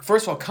concerts. Like,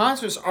 first of all,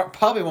 concerts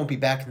probably won't be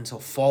back until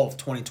fall of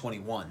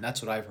 2021.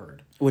 That's what I've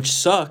heard. Which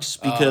sucks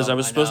because I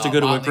was supposed to go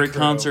to a great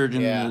concert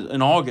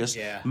in August.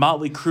 Yeah.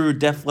 Motley Crue,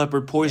 Def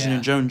Leppard, Poison,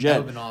 and Joan Jett. That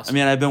would've been awesome. I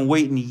mean, I've been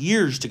waiting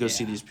years to go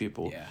see these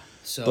people. Yeah.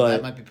 So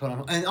that might be put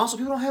on. And also,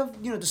 people don't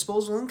have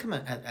disposable income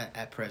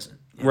at present.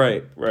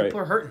 Right. People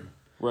are hurting.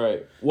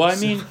 Right. Well, I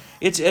mean,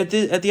 it's at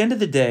the end of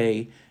the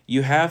day,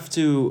 you have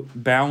to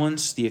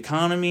balance the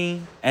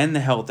economy and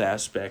the health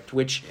aspect,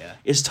 which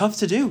is tough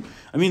to do.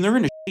 I mean, they're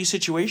in a shitty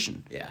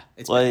situation. Yeah,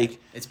 it's like bad.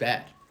 It's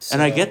bad. So,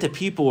 and I get that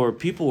people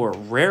are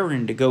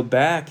raring to go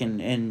back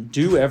and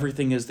do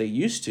everything as they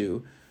used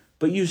to,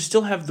 but you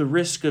still have the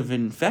risk of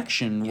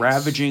infection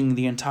ravaging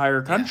the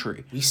entire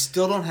country. We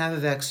still don't have a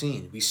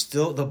vaccine. We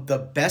still the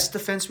best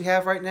defense we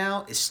have right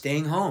now is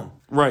staying home.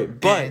 Right,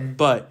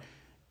 but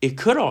it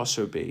could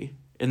also be,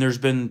 and there's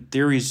been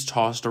theories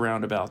tossed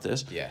around about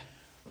this. Yeah.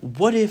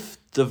 What if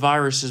the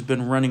virus has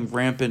been running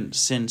rampant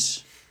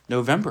since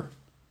November?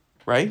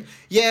 Right?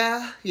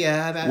 Yeah.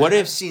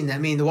 I've seen that. I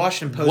mean, the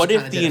Washington Post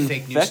kind of did a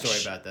fake news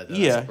story about that. Though.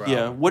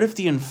 Yeah. What if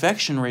the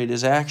infection rate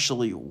is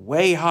actually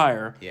way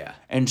higher? Yeah.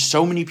 And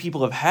so many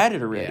people have had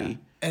it already.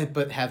 Yeah.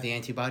 But have the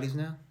antibodies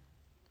now?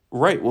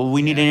 Right. Well,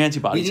 we need an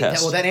antibody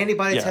test. That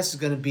antibody test is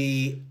going to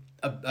be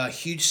a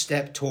huge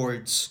step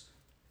towards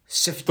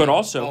sifting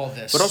all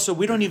this. But also,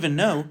 we don't even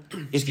know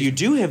if you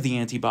do have the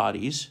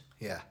antibodies.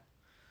 Yeah.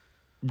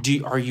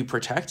 Are you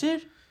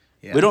protected?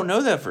 Yeah. We don't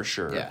know that for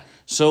sure. Yeah.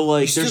 So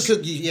it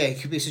could be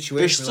a situation there's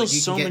where still you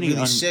so can get many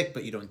really sick,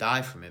 but you don't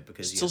die from it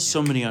because still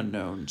so many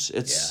unknowns.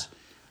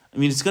 I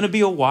mean, it's going to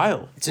be a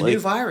while. It's a new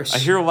virus. I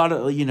hear a lot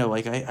of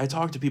I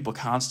talk to people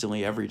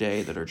constantly every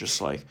day that are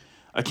just like,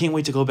 I can't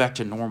wait to go back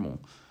to normal.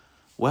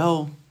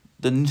 Well,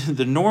 the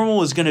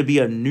normal is going to be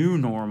a new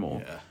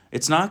normal. Yeah.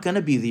 It's not going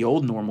to be the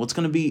old normal. It's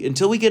going to be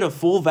until we get a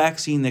full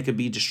vaccine that could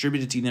be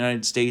distributed to the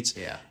United States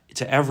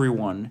to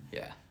everyone.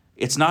 Yeah.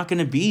 It's not going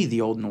to be the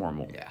old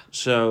normal. Yeah.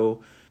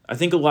 So I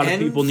think a lot of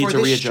people need to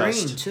readjust.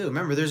 Strain too.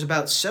 Remember, there's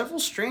about several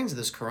strains of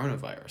this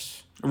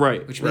coronavirus.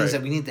 Right. Which means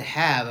that we need to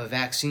have a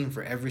vaccine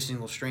for every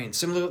single strain,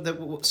 similar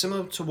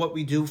to what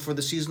we do for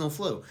the seasonal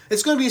flu.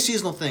 It's going to be a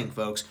seasonal thing,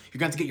 folks. You're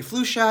going to have to get your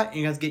flu shot and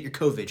you're going to have to get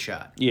your COVID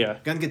shot. Yeah.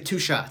 You're going to get 2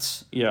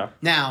 shots. Yeah.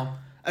 Now,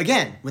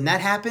 again, when that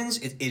happens,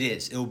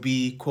 it'll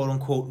be quote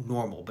unquote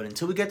normal. But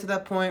until we get to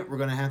that point, we're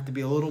going to have to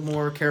be a little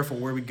more careful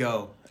where we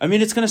go. I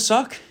mean, it's going to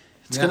suck.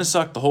 It's going to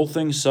suck. The whole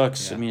thing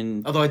sucks. Yeah. I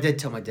mean, although I did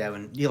tell my dad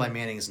when Eli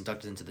Manning is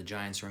inducted into the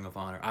Giants Ring of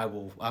Honor, I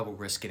will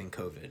risk getting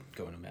COVID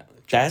going to Matt.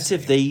 That's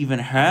if they even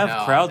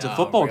have crowds at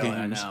football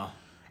games. I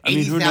mean,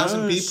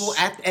 80,000 people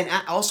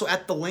also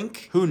at the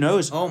link. Who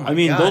knows? Oh my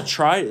God. They'll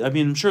try. I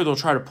mean, I'm sure they'll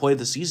try to play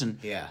the season.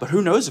 Yeah. But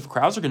who knows if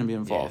crowds are going to be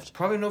involved? Yeah,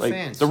 probably no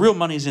fans. The real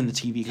money's in the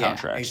TV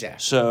contract.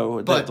 Exactly.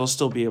 So they'll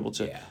still be able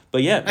to. Yeah.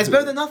 But yeah, it's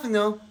better than nothing,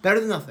 though. Better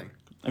than nothing.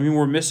 I mean,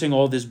 we're missing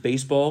all this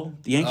baseball.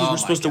 The Yankees were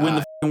supposed to win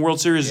the f***ing World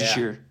Series this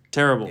year.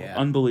 Terrible. Yeah.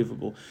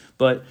 Unbelievable.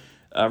 But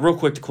real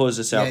quick to close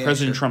this out,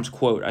 President Trump's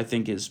quote, I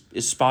think, is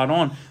spot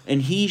on.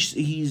 And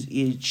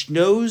he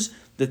knows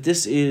that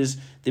this is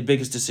the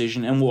biggest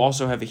decision and will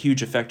also have a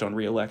huge effect on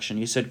re-election.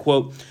 He said,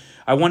 quote,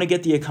 "I want to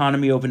get the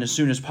economy open as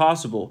soon as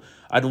possible.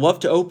 I'd love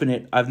to open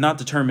it. I've not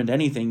determined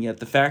anything yet.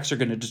 The facts are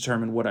going to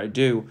determine what I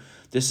do.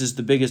 This is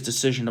the biggest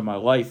decision of my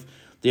life.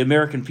 The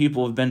American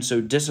people have been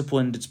so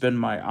disciplined. It's been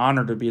my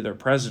honor to be their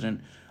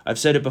president. I've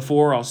said it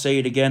before, I'll say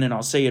it again, and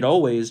I'll say it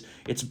always.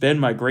 It's been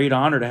my great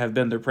honor to have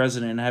been their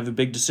president and have a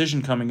big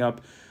decision coming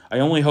up. I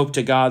only hope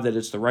to God that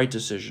it's the right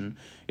decision.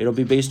 It'll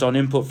be based on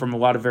input from a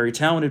lot of very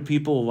talented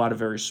people, a lot of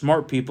very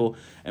smart people,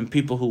 and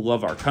people who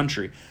love our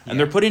country. And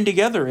they're putting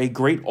together a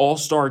great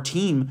all-star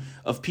team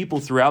of people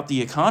throughout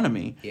the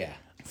economy. Yeah.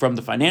 From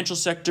the financial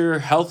sector,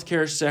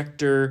 healthcare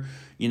sector,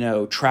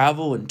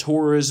 travel and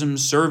tourism,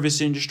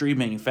 service industry,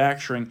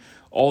 manufacturing,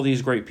 all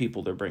these great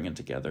people they're bringing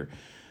together.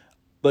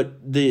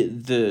 But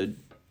the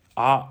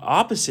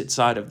opposite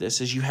side of this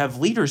is you have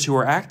leaders who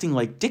are acting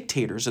like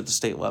dictators at the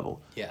state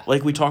level. Yeah.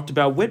 Like we talked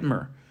about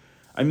Whitmer.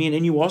 I mean,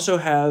 and you also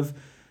have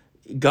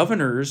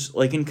governors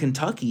like in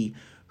Kentucky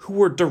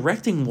who are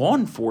directing law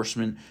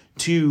enforcement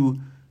to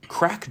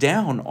crack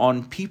down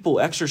on people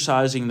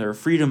exercising their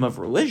freedom of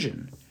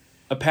religion.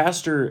 A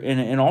pastor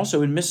and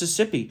also in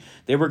Mississippi,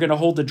 they were going to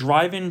hold a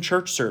drive-in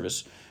church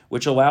service,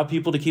 which allowed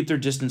people to keep their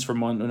distance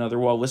from one another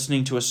while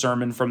listening to a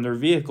sermon from their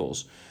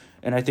vehicles.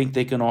 And I think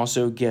they can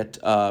also get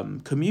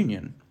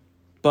communion.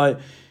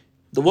 But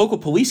the local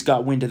police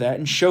got wind of that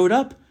and showed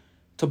up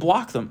to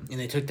block them. And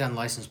they took down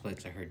license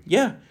plates, I heard.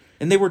 Yeah.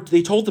 And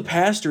they told the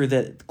pastor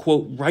that,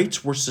 quote,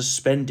 rights were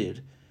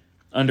suspended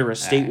under a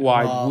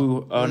statewide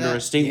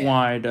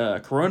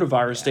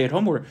coronavirus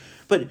stay-at-home order.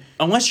 But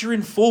unless you're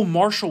in full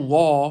martial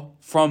law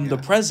from the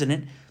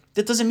president,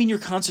 that doesn't mean your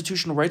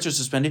constitutional rights are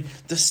suspended.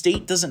 The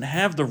state doesn't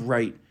have the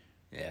right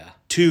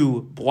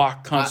to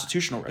block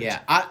constitutional rights. Yeah,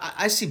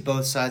 I see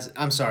both sides.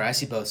 I'm sorry, I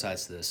see both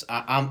sides to this.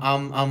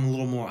 I'm a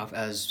little more,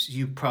 as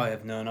you probably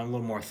have known, I'm a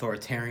little more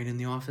authoritarian in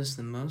the office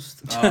than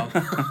most.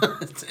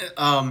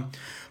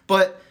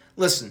 But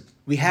listen,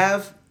 we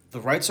have the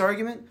rights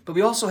argument, but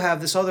we also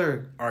have this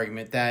other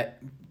argument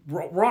that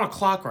we're on a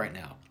clock right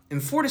now. In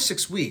 4 to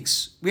 6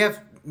 weeks, we have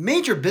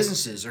major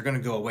businesses are going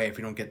to go away if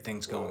we don't get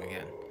things going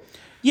again.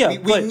 Yeah,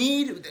 we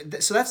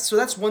need so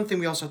that's one thing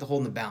we also have to hold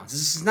in the balance.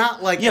 This is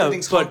not like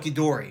everything's hunky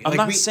dory. I'm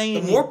not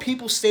saying the more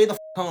people stay the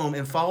home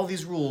and follow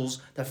these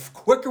rules, the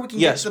quicker we can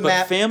get to the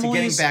map to getting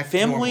back to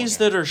normal families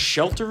that are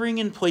sheltering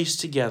in place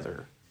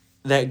together,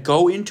 that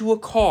go into a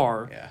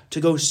car to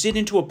go sit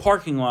into a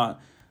parking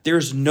lot,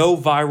 there's no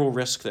viral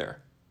risk there.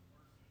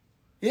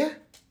 Yeah,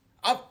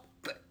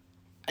 but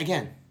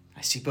again,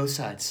 I see both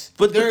sides.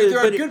 But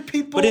there are good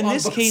people. But in on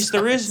this both case,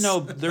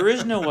 sides. there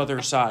is no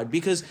other side,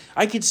 because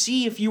I could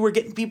see if you were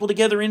getting people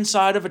together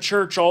inside of a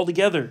church all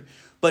together,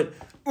 but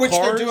which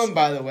they're doing,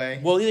 by the way.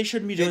 Well, they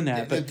shouldn't be doing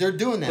that, but they're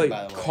doing that,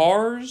 by the way.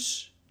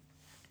 Cars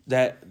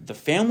that the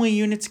family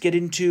units get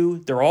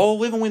into, they're all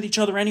living with each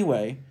other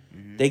anyway.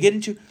 Mm-hmm.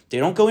 They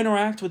don't go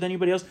interact with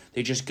anybody else.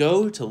 They just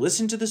go to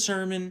listen to the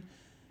sermon,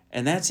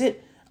 and that's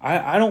it.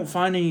 I don't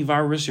find any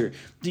virus here.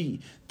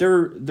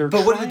 But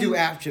what do they do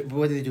after?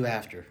 What do they do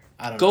after?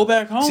 I don't know. Go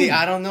back home. See,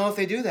 I don't know if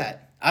they do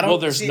that.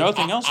 There's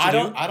nothing else to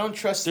do. I don't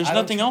trust. There's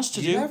nothing else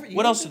to do.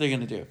 What else are they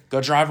going to do? Go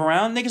drive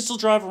around? They can still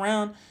drive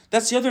around.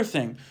 That's the other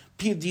thing.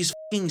 These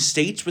fucking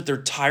states with their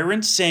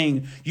tyrants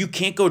saying you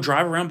can't go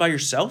drive around by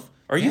yourself.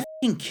 Are you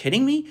fucking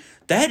kidding me?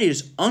 That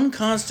is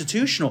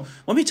unconstitutional.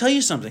 Let me tell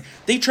you something.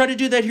 They try to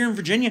do that here in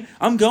Virginia.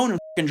 I'm going and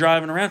fucking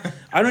driving around.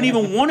 I don't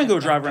even want to go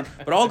drive around,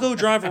 but I'll go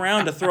drive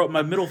around to throw up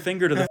my middle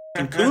finger to the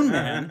fucking Coon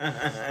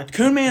Man.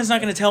 Coon Man's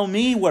not going to tell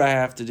me what I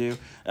have to do.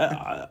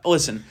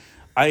 Listen,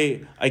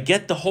 I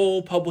get the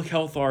whole public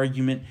health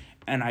argument,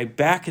 and I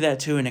back that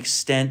to an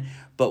extent,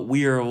 but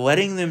we are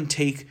letting them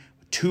take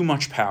too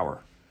much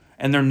power,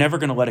 and they're never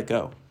going to let it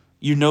go.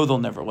 You know they'll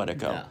never let it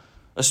go,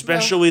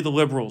 especially the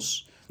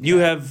liberals. You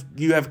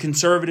have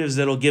conservatives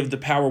that'll give the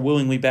power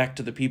willingly back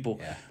to the people,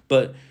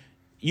 but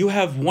you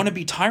have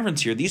wannabe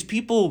tyrants here. These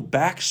people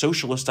back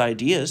socialist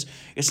ideas.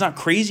 It's not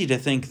crazy to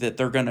think that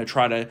they're going to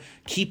try to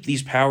keep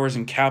these powers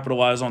and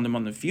capitalize on them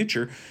in the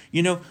future.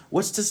 You know,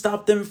 what's to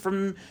stop them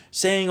from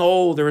saying,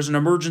 oh, there is an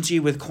emergency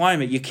with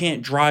climate, you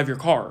can't drive your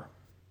car,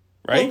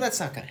 right? Well, that's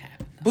not going to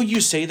happen. Well,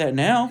 you say that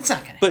now. It's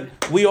not going to happen.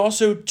 But we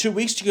also, 2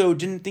 weeks ago,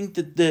 didn't think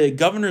that the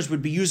governors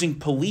would be using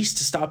police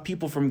to stop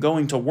people from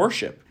going to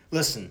worship.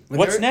 Listen,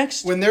 what's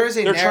next? When there is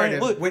a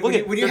narrative, when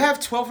you have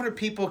 1,200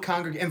 people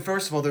congregate, and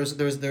first of all, there's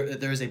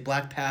a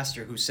black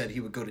pastor who said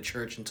he would go to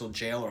church until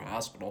jail or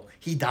hospital.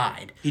 He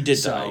died. He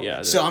did die.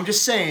 Yeah. So I'm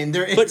just saying,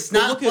 it's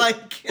not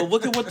like. But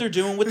look at what they're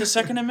doing with the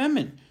Second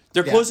Amendment.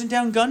 They're closing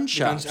down gun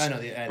shops. I know,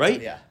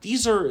 right? Yeah.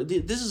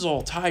 This is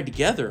all tied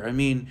together. I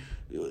mean,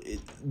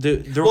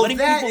 they're letting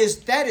that people.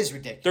 That is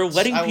ridiculous. They're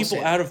letting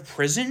people out of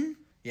prison.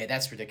 Yeah,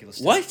 that's ridiculous.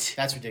 Too. What?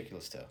 That's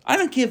ridiculous too. I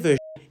don't give a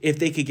if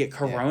they could get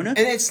corona. And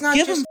it's not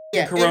give just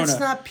them corona. It's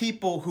not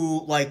people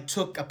who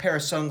took a pair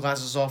of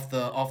sunglasses off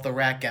the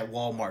rack at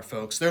Walmart,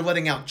 folks. They're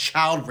letting out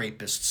child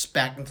rapists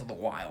back into the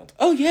wild.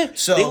 Oh yeah.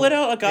 So they let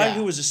out a guy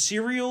who was a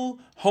serial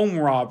home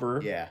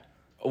robber. Yeah.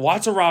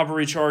 Lots of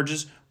robbery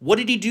charges. What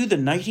did he do the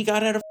night he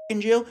got out of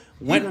fucking jail?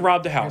 Went and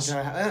robbed a house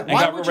and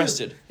got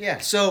arrested. Yeah.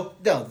 So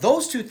no,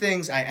 those two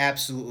things I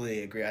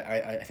absolutely agree.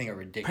 I think are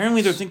ridiculous.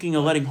 Apparently they're thinking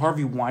of letting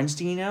Harvey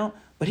Weinstein out,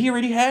 but he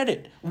already had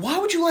it. Why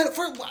would you let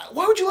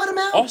him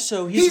out?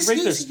 Also, he's a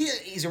rapist.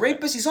 He's a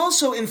rapist. He's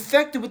also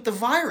infected with the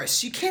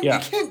virus. You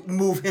can't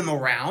move him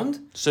around.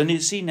 So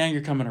see, now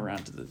you're coming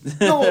around to the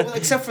No,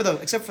 except for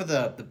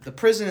the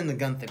prison and the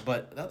gun thing.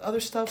 But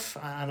other stuff,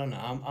 I don't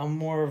know. I'm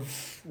more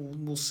of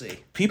we'll see.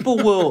 People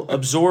will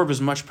absorb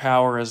as much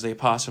power as they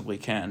possibly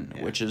can,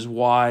 which is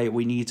why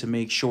we need to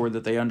make sure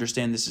that they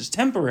understand this is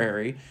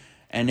temporary,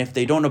 and if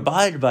they don't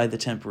abide by the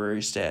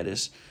temporary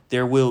status,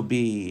 there will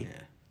be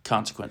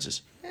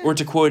consequences. Or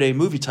to quote a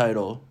movie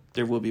title,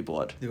 there will be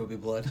blood. There will be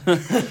blood.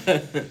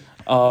 That's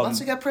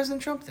what got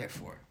President Trump there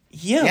for.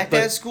 Yeah, you have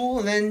to have school,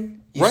 and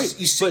then you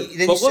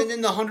send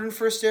in the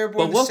 101st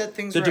Airborne to set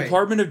things right. The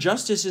Department of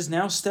Justice is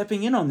now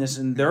stepping in on this,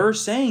 and they're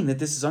saying that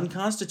this is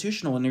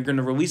unconstitutional, and they're going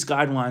to release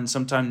guidelines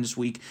sometime this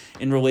week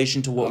in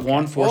relation to what law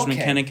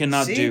enforcement can and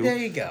cannot do there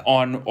you go.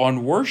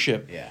 on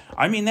worship. Yeah.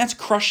 I mean, that's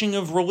crushing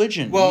of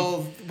religion.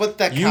 Well, what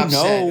that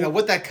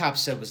cop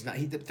said was not.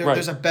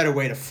 There's a better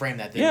way to frame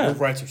that. No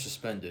rights are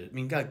suspended. I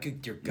mean, God,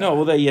 dear God. No,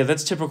 well,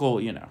 that's typical.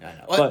 I know.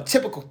 But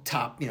typical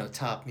tough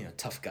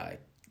guy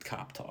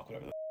cop talk,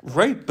 whatever.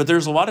 Right, but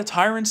there's a lot of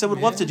tyrants that would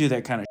love to do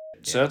that kind of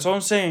shit. So that's all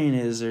I'm saying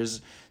is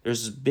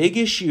there's a big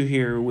issue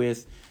here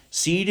with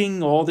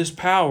ceding all this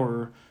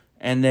power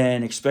and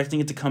then expecting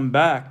it to come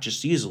back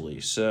just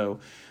easily. So,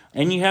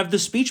 and you have the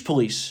speech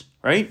police.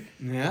 right?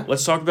 Yeah.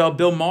 Let's talk about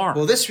Bill Maher.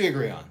 Well, this we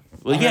agree on.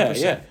 Well,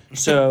 100%. yeah.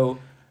 So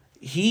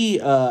he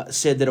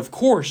said that, of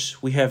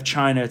course, we have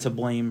China to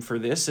blame for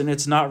this, and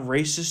it's not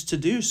racist to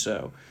do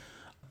so.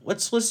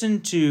 Let's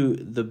listen to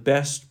the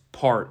best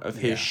part of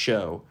his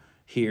show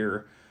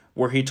here,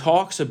 where he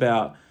talks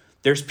about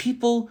there's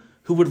people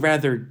who would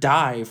rather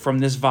die from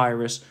this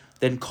virus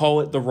than call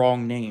it the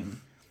wrong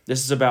name.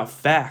 This is about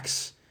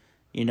facts,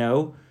 you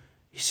know?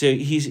 So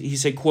he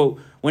said, quote,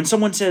 when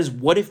someone says,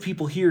 what if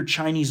people hear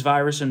Chinese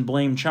virus and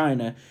blame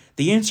China?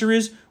 The answer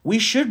is, we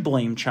should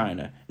blame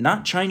China,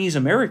 not Chinese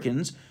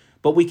Americans,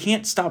 but we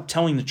can't stop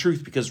telling the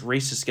truth because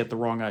racists get the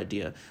wrong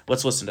idea.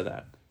 Let's listen to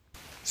that.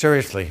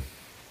 Seriously,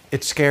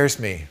 it scares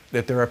me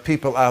that there are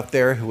people out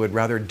there who would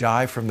rather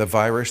die from the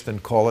virus than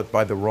call it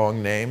by the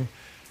wrong name.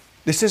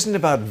 This isn't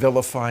about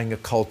vilifying a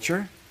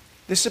culture.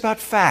 This is about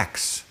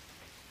facts.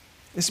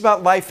 This is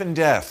about life and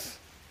death.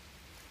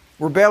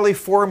 We're barely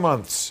 4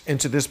 months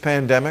into this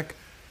pandemic,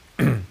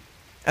 and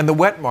the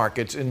wet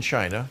markets in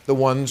China, the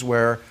ones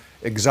where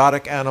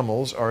exotic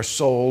animals are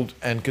sold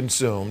and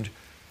consumed,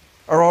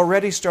 are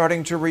already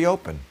starting to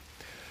reopen.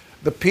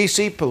 The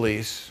PC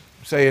police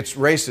say it's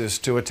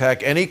racist to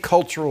attack any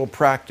cultural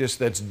practice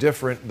that's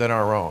different than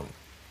our own.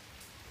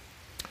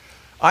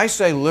 I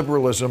say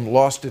liberalism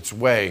lost its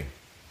way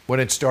when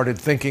it started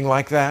thinking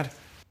like that.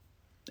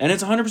 And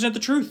it's 100% the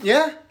truth.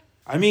 Yeah.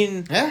 I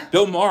mean,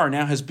 Bill Maher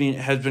now has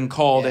been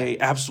called a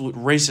absolute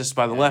racist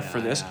by the left for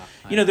this.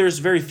 You know, there's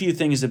very few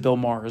things that Bill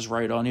Maher is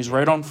right on. He's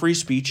right on free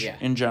speech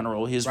in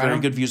general. He has very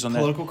good views on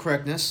political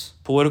correctness.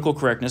 Political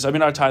correctness. I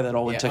mean, I tie that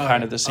all into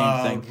kind of the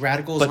same thing.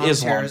 Radical but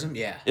Islam. terrorism.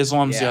 Yeah.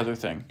 Islam's the other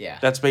thing. Yeah.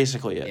 That's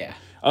basically it. Yeah.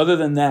 Other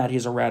than that,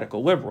 he's a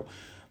radical liberal.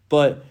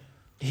 But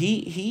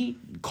he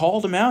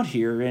called him out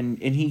here, and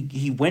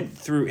he went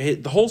through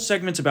the whole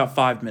segment's about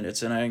 5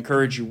 minutes, and I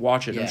encourage you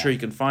watch it. I'm sure you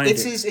can find it.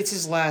 It's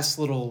his last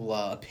little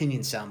opinion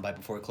soundbite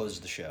before he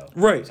closes the show.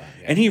 Right.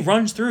 And he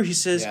runs through, he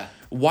says,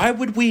 why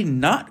would we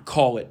not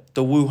call it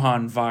the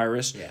Wuhan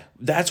virus? Yeah.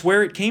 That's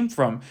where it came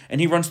from. And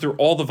he runs through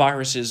all the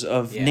viruses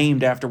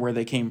named after where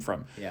they came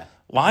from. Yeah.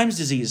 Lyme's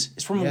disease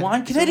is from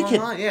Lyme, Connecticut.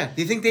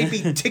 Do you think they'd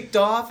be ticked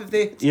off if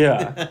they...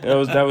 Yeah,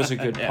 that was a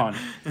good pun.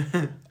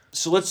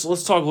 So let's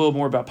talk a little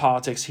more about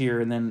politics here,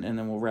 and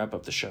then we'll wrap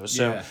up the show.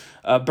 So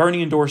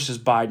Bernie endorses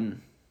Biden.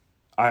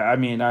 I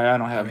mean, I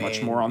don't have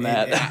much more on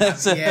that.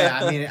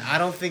 I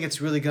don't think it's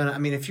really gonna. I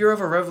mean, if you're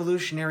of a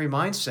revolutionary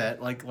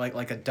mindset, like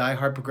a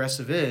diehard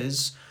progressive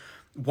is,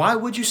 why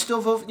would you still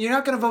vote? You're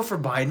not gonna vote for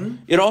Biden.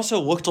 It also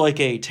looked like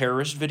a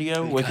terrorist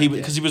video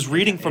because he was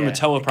reading from a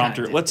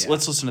teleprompter. Let's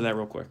listen to that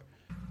real quick.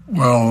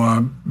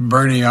 Well,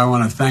 Bernie, I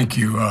want to thank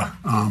you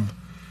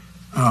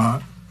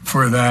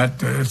for that.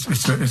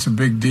 It's a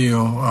big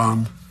deal,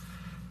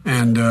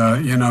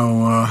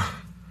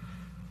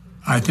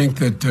 I think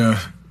that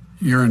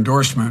your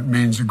endorsement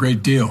means a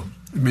great deal.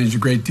 It means a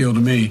great deal to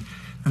me.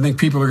 I think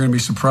people are going to be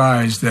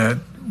surprised that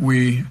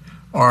we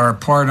are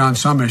apart on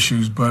some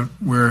issues, but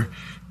we're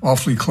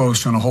awfully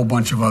close on a whole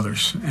bunch of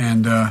others.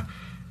 And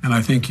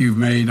I think you've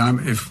made.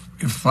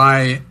 If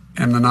I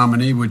am the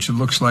nominee, which it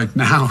looks like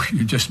now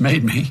you just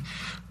made me,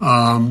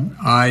 I'm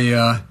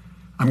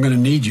going to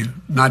need you,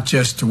 not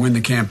just to win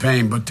the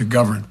campaign, but to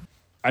govern.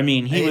 I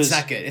mean, It's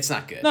not good. It's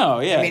not good. No,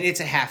 yeah. I mean,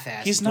 it's a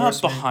half-assed He's not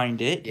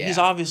behind it. Yeah. He's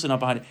obviously not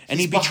behind it. And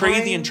he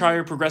betrayed the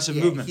entire progressive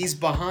movement. He's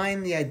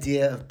behind the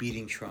idea of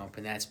beating Trump,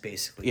 and that's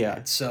basically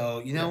it.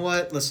 So, you know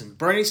what? Listen,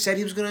 Bernie said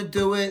he was going to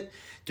do it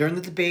during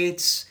the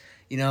debates.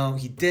 You know,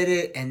 he did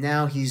it, and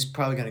now he's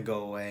probably going to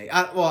go away.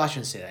 I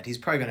shouldn't say that. He's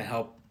probably going to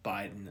help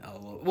Biden a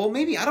little. Well,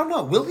 maybe. I don't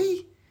know. Will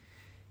he?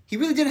 He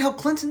really didn't help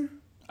Clinton?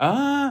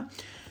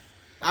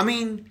 I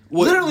mean,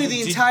 literally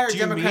the entire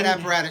Democrat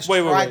apparatus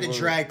tried to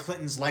drag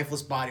Clinton's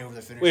lifeless body over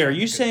the finish line. Wait, are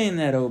you saying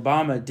that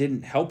Obama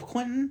didn't help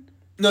Clinton?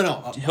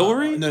 No.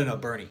 Hillary? No,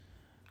 Bernie.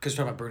 Because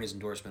we're talking about Bernie's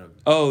endorsement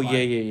of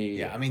Biden.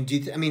 Yeah. I mean,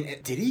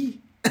 did he?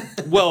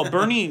 Well,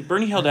 Bernie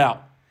held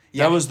out.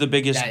 Yeah. That was the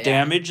biggest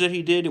damage that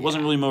he did. It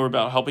wasn't really more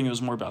about helping. It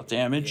was more about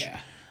damage. Yeah.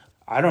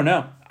 I don't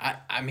know.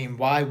 I mean,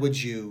 why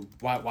would you?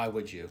 Why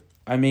would you?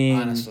 I mean,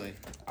 honestly,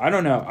 I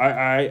don't know.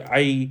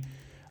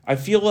 I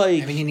feel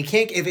like. I mean, he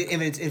can't. If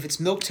it's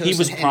milquetoast he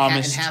was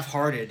promised, and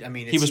half-hearted. I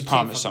mean, he was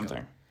promised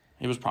something.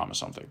 He was promised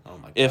something. Oh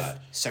my God! If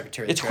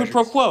Secretary, it's quid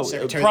pro quo.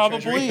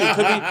 Probably it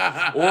could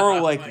be, or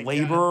like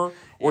labor,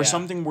 or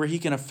something where he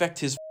can affect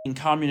his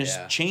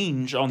communist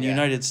change on the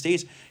United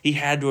States. He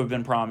had to have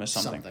been promised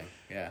something.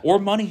 Yeah. Or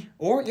money.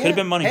 Could have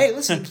been money. Hey,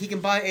 listen, he can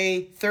buy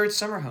a third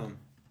summer home.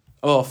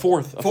 Oh, a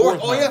fourth.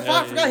 Oh yeah,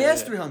 I forgot he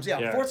has 3 homes.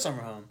 Yeah, fourth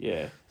summer home.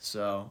 Yeah.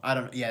 So I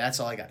don't. Yeah, that's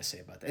all I got to say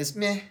about that. It's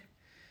meh.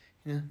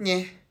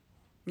 Meh.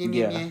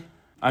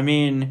 I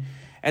mean,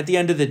 at the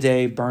end of the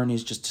day,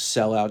 Bernie's just a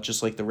sellout,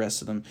 just like the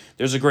rest of them.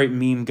 There's a great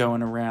meme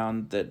going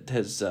around that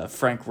has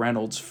Frank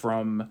Reynolds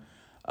from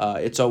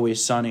It's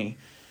Always Sunny.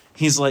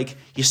 He's like,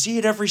 you see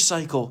it every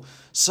cycle.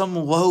 Some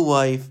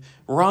lowlife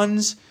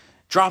runs,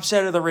 drops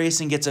out of the race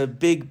and gets a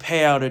big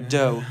payout of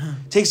dough.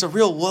 Takes a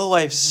real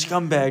low-life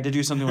scumbag to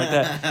do something like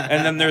that.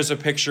 And then there's a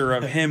picture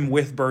of him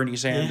with Bernie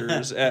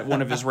Sanders at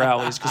one of his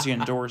rallies because he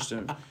endorsed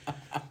him.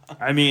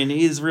 I mean,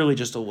 he's really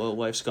just a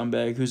low-life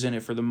scumbag who's in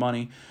it for the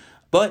money.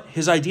 But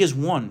his ideas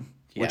won,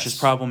 which is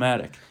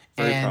problematic.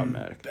 Very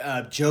problematic.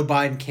 Joe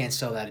Biden can't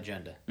sell that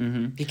agenda.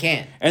 Mm-hmm. He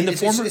can't. And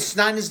it's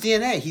not in his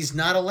DNA. He's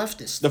not a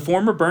leftist. The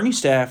former Bernie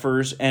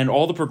staffers and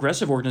all the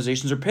progressive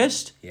organizations are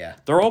pissed. Yeah.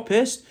 They're all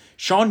pissed.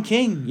 Sean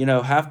King,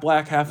 half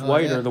black, half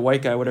white, or the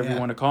white guy, whatever you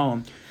want to call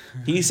him,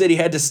 he said he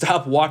had to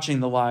stop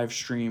watching the live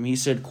stream. He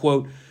said,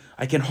 quote,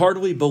 "I can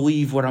hardly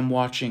believe what I'm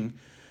watching."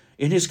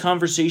 In his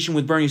conversation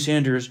with Bernie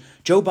Sanders,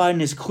 Joe Biden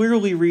is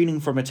clearly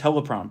reading from a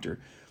teleprompter.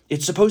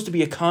 It's supposed to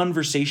be a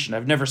conversation.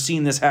 I've never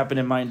seen this happen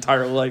in my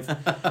entire life.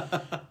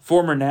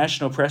 Former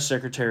National Press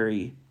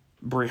Secretary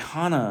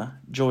Brianna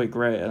Joy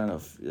Gray, I don't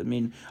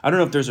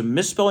know if there's a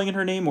misspelling in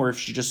her name or if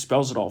she just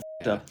spells it all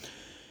up.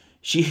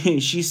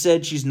 She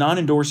said she's not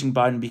endorsing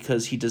Biden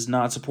because he does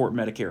not support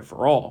Medicare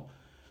for all.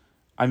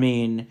 I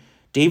mean,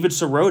 David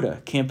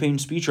Sirota, campaign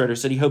speechwriter,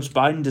 said he hopes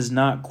Biden does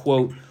not,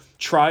 quote,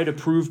 try to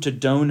prove to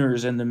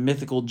donors and the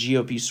mythical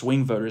GOP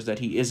swing voters that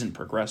he isn't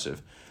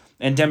progressive.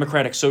 And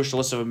Democratic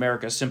Socialists of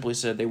America simply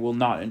said they will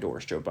not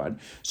endorse Joe Biden.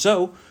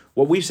 So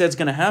what we've said is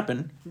going to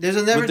happen there's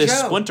a Never with this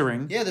Joe.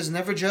 splintering. Yeah, there's a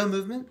Never Joe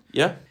movement.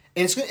 Yeah.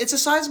 And it's a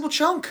sizable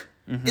chunk.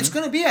 Mm-hmm. It's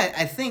going to be,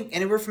 I think,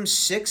 anywhere from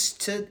 6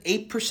 to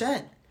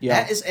 8%.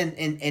 Yeah. That is, and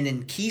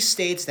in key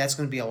states, that's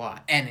going to be a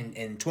lot. And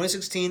in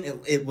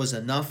 2016, it was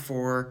enough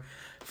for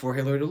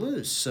Hillary to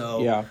lose.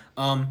 So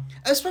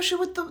especially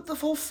with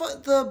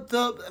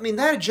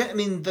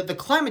the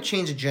climate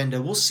change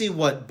agenda, we'll see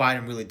what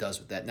Biden really does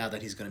with that now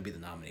that he's going to be the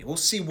nominee. We'll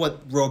see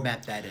what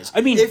roadmap that is.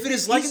 I mean, if it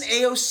is like an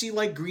AOC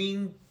like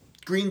Green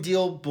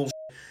Deal bullshit,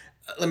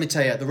 let me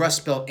tell you, the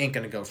Rust Belt ain't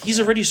going to go for He's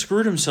that. already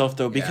screwed himself,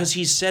 though, because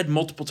he's said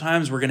multiple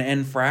times we're going to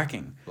end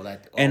fracking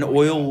and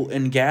oil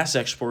and gas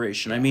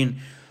exploration. Yeah. I mean,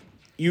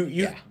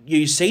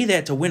 you say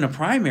that to win a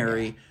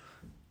primary. Yeah.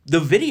 The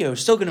video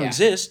is still going to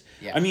exist.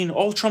 Yeah. I mean,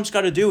 all Trump's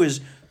got to do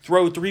is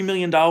throw $3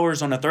 million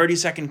on a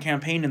 30-second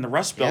campaign in the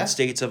Rust Belt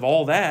states of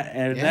all that,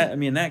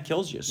 and that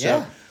kills you.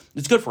 So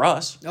it's good for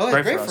us. Oh,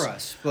 it's great for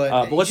us.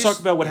 But let's talk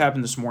about what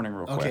happened this morning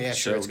real quick. Okay, yeah,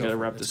 sure. So we got to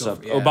wrap this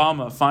up. Yeah.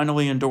 Obama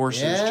finally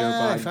endorses Joe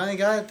Biden. Finally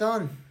got it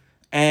done.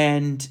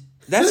 And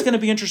that's going to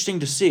be interesting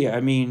to see.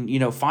 I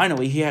mean,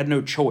 finally he had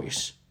no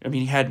choice.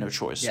 He had no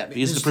choice. Yeah,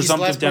 he's the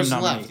presumptive Dem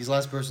nominee. He's the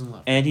last person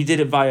left. And he did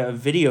it via a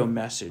video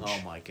message.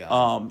 Oh, my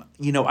God.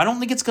 I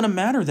don't think it's going to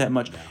matter that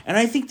much. No. And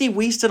I think they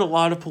wasted a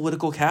lot of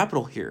political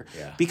capital here.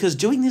 Yeah. Because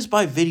doing this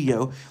by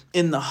video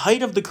in the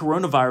height of the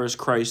coronavirus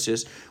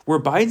crisis, where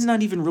Biden's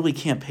not even really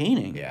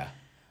campaigning,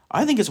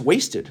 I think it's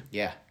wasted.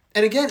 Yeah.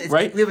 And again,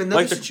 right? We have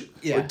another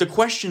the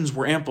questions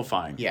were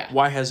amplifying. Yeah.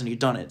 Why hasn't he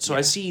done it? So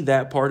I see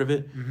that part of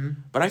it,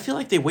 but I feel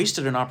like they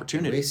wasted an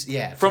opportunity.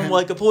 From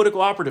a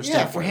political operative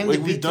standpoint. For him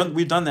we've done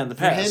that in the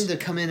past. For him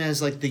to come in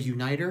as like the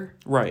uniter,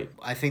 right?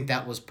 I think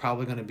that was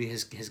probably going to be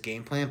his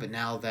game plan. But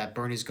now that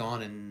Bernie's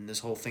gone and this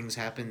whole thing's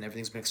happened,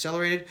 everything's been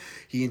accelerated.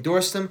 He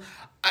endorsed him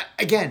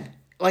again,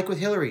 like with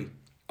Hillary.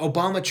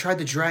 Obama tried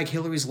to drag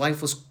Hillary's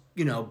lifeless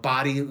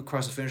body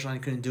across the finish line.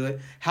 He couldn't do it.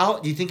 How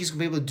do you think he's gonna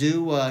be able to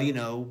do,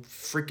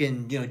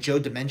 freaking, Joe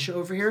Dementia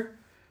over here?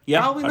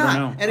 Yeah, probably not. I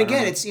don't know. And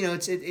again, it's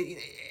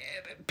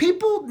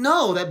people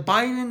know that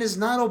Biden is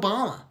not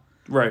Obama.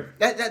 Right.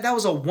 That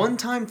was a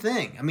one-time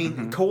thing. I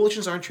mean,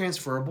 coalitions aren't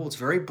transferable. It's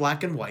very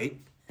black and white.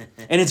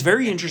 And it's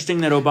very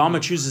interesting that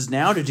Obama chooses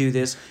now to do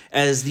this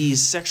as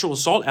these sexual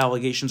assault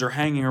allegations are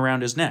hanging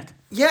around his neck.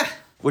 Yeah.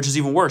 Which is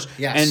even worse.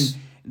 Yes. And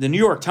the New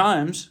York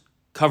Times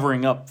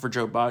covering up for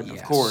Joe Biden,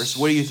 of course.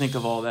 What do you think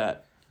of all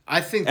that? I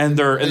think, and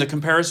the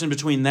comparison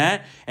between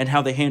that and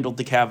how they handled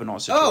the Kavanaugh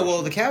situation. Oh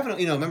well, the Kavanaugh,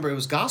 remember it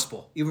was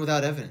gospel even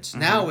without evidence.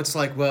 Mm-hmm. Now it's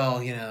like, well,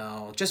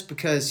 just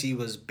because he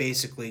was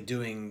basically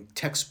doing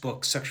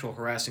textbook sexual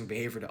harassing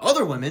behavior to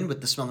other women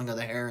with the smelling of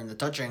the hair and the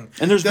touching,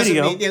 and there's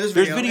video, there's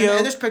video,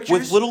 and there's pictures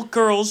with little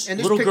girls,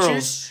 and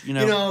girls.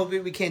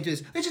 We can't do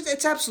this.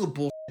 It's absolute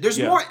bullshit. There's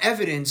more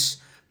evidence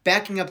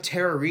backing up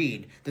Tara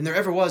Reid than there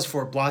ever was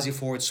for Blasey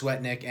Ford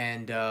Swetnick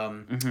and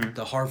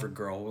the Harvard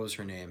girl. What was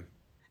her name?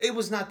 It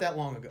was not that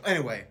long ago.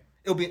 Anyway,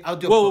 I'll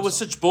do. Well, it was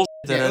such bullshit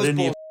that I didn't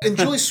even. And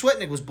Julie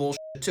Swetnick was bullshit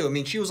too. I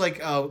mean, she was like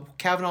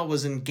Kavanaugh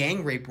was in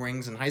gang rape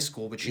rings in high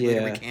school, but she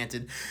later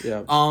recanted.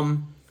 Yeah.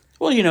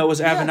 Well, it was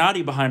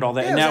Avenatti behind all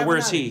that, and now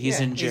where's he? He's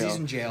in jail. He's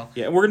in jail.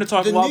 Yeah, we're going to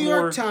talk a lot more. The New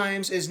York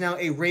Times is now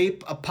a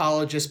rape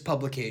apologist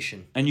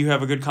publication, and you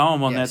have a good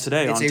column on that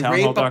today on townhall.com.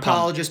 It's a rape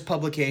apologist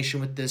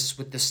publication with this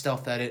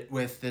stuff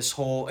with this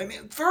whole. I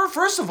mean,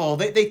 first of all,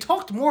 they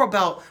talked more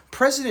about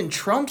President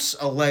Trump's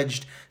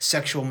alleged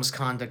sexual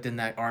misconduct in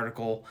that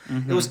article.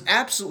 Mm-hmm. It was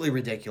absolutely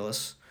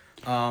ridiculous.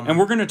 And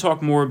we're going to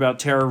talk more about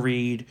Tara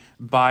Reid,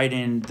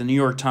 Biden, the New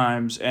York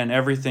Times, and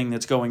everything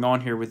that's going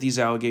on here with these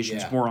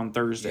allegations more on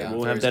Thursday. Yeah,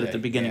 we'll have that at the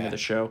beginning of the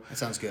show. That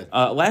sounds good.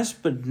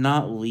 Last but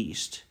not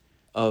least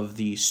of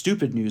the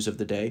stupid news of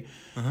the day,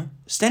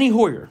 Steny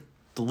Hoyer,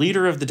 the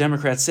leader of the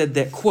Democrats, said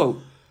that,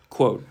 quote,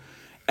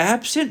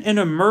 Absent an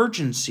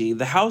emergency,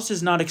 the House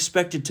is not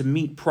expected to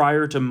meet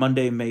prior to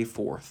Monday, May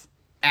 4th.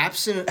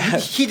 Absent.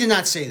 He did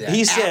not say that.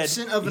 He said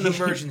absent of an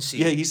emergency.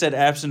 Yeah, he said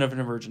absent of an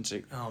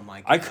emergency. Oh my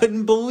God! I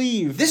couldn't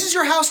believe this is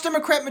your House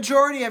Democrat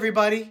majority,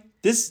 everybody.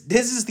 This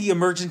is the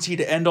emergency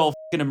to end all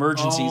fucking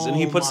emergencies, and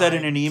he puts that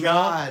in an email.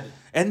 God.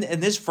 And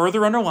this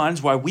further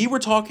underlines why we were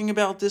talking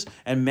about this,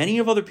 and many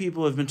of other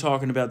people have been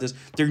talking about this.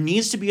 There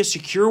needs to be a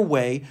secure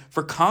way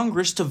for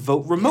Congress to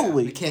vote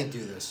remotely. Yeah, we can't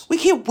do this. We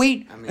can't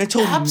wait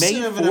until May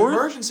 4th. Of an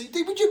emergency,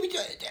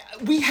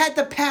 we had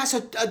to pass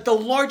the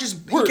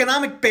largest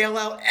economic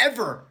bailout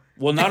ever.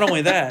 Well, not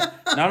only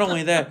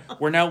that,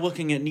 we're now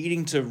looking at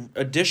needing to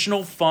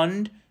additional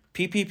fund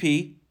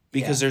PPP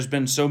because there's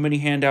been so many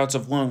handouts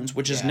of loans,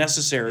 which is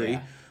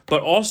necessary,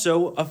 but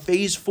also a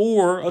phase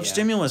 4 of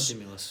stimulus.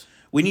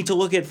 We need to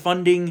look at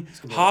funding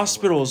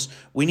hospitals.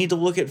 We need to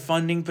look at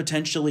funding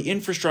potentially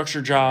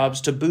infrastructure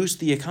jobs to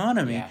boost the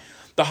economy. Yeah.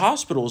 The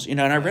hospitals,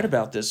 and I read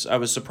about this. I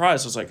was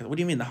surprised. I was like, what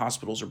do you mean the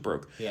hospitals are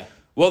broke? Yeah.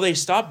 Well, they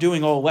stopped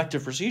doing all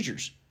elective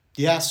procedures.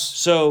 Yes.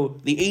 So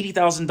the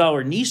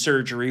 $80,000 knee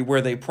surgery where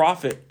they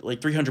profit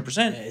like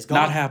 300%, it's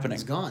not happening.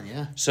 It's gone,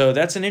 yeah. So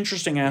that's an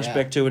interesting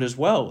aspect to it as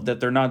well, that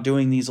they're not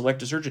doing these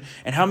elective surgeries.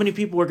 And how many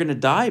people are going to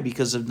die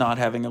because of not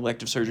having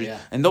elective surgery? Yeah.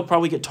 And they'll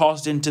probably get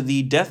tossed into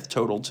the death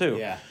total too.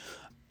 Yeah.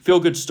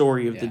 Feel-good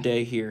story of the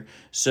day here.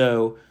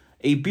 So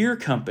a beer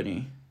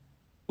company,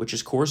 which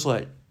is Coors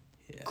Light,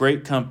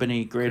 great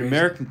company, great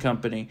American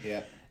company.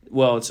 Yeah.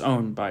 Well, it's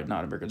owned by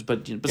non-Americans,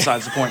 but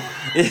besides the point,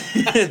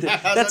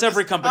 that's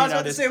every company nowadays. I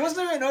was about to say,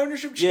 wasn't there an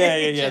ownership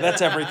change? Yeah.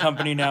 That's every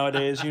company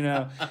nowadays, But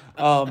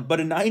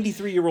a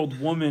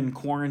 93-year-old woman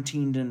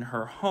quarantined in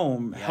her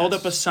home held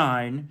up a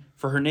sign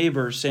for her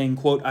neighbors saying,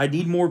 quote, "I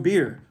need more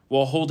beer,"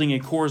 while holding a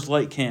Coors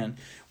Light can.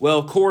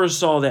 Well, Coors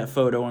saw that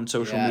photo on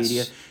social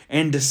media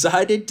and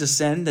decided to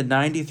send the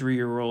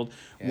 93-year-old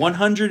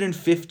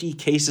 150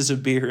 cases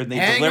of beer, and they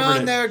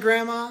delivered it. There,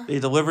 Grandma. They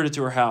delivered it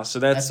to her house, so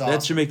awesome.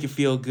 That should make you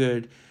feel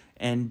good.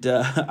 And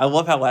I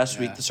love how last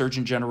week the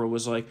Surgeon General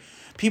was like,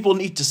 people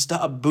need to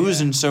stop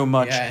boozing so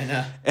much.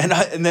 Yeah, I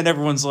know. And then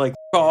everyone's like,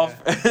 off.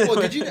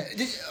 Well,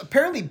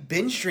 apparently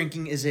binge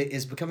drinking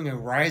is becoming a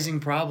rising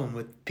problem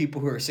with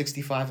people who are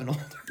 65 and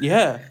older.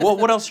 Yeah. Well,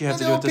 what else you have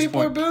to do at this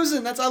people point? People are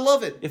boozing. I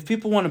love it. If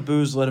people want to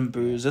booze, let them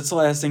booze. That's the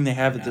last thing they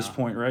have at this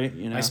point, right?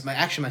 My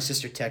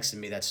sister texted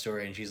me that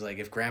story, and she's like,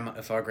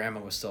 if our grandma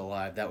was still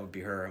alive, that would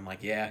be her. I'm like,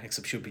 yeah,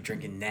 except she would be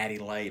drinking Natty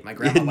Light. My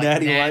grandma liked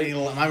Natty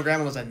Light. My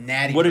grandma was a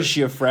Natty. What is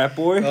she, a frat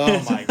boy?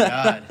 Oh my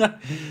God.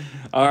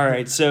 All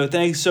right. So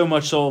thanks so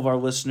much to all of our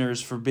listeners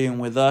for being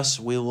with us.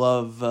 We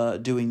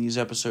love doing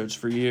these episodes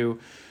for you.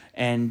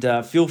 And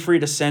feel free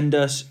to send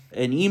us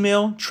an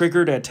email,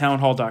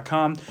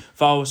 triggered@townhall.com.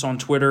 Follow us on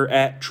Twitter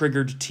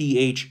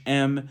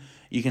 @triggeredthm.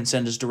 You can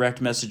send us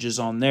direct messages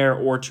on there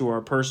or to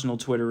our personal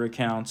Twitter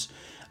accounts.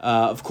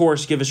 Of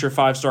course, give us your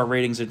 5-star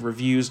ratings and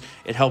reviews.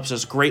 It helps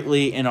us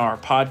greatly in our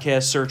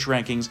podcast search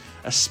rankings,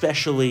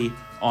 especially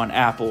on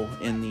Apple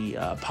in the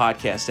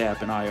podcast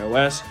app and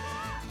iOS.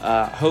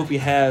 Hope you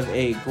have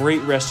a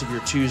great rest of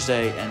your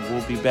Tuesday, and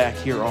we'll be back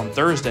here on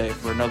Thursday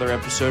for another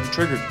episode of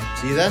Triggered.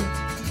 See you then.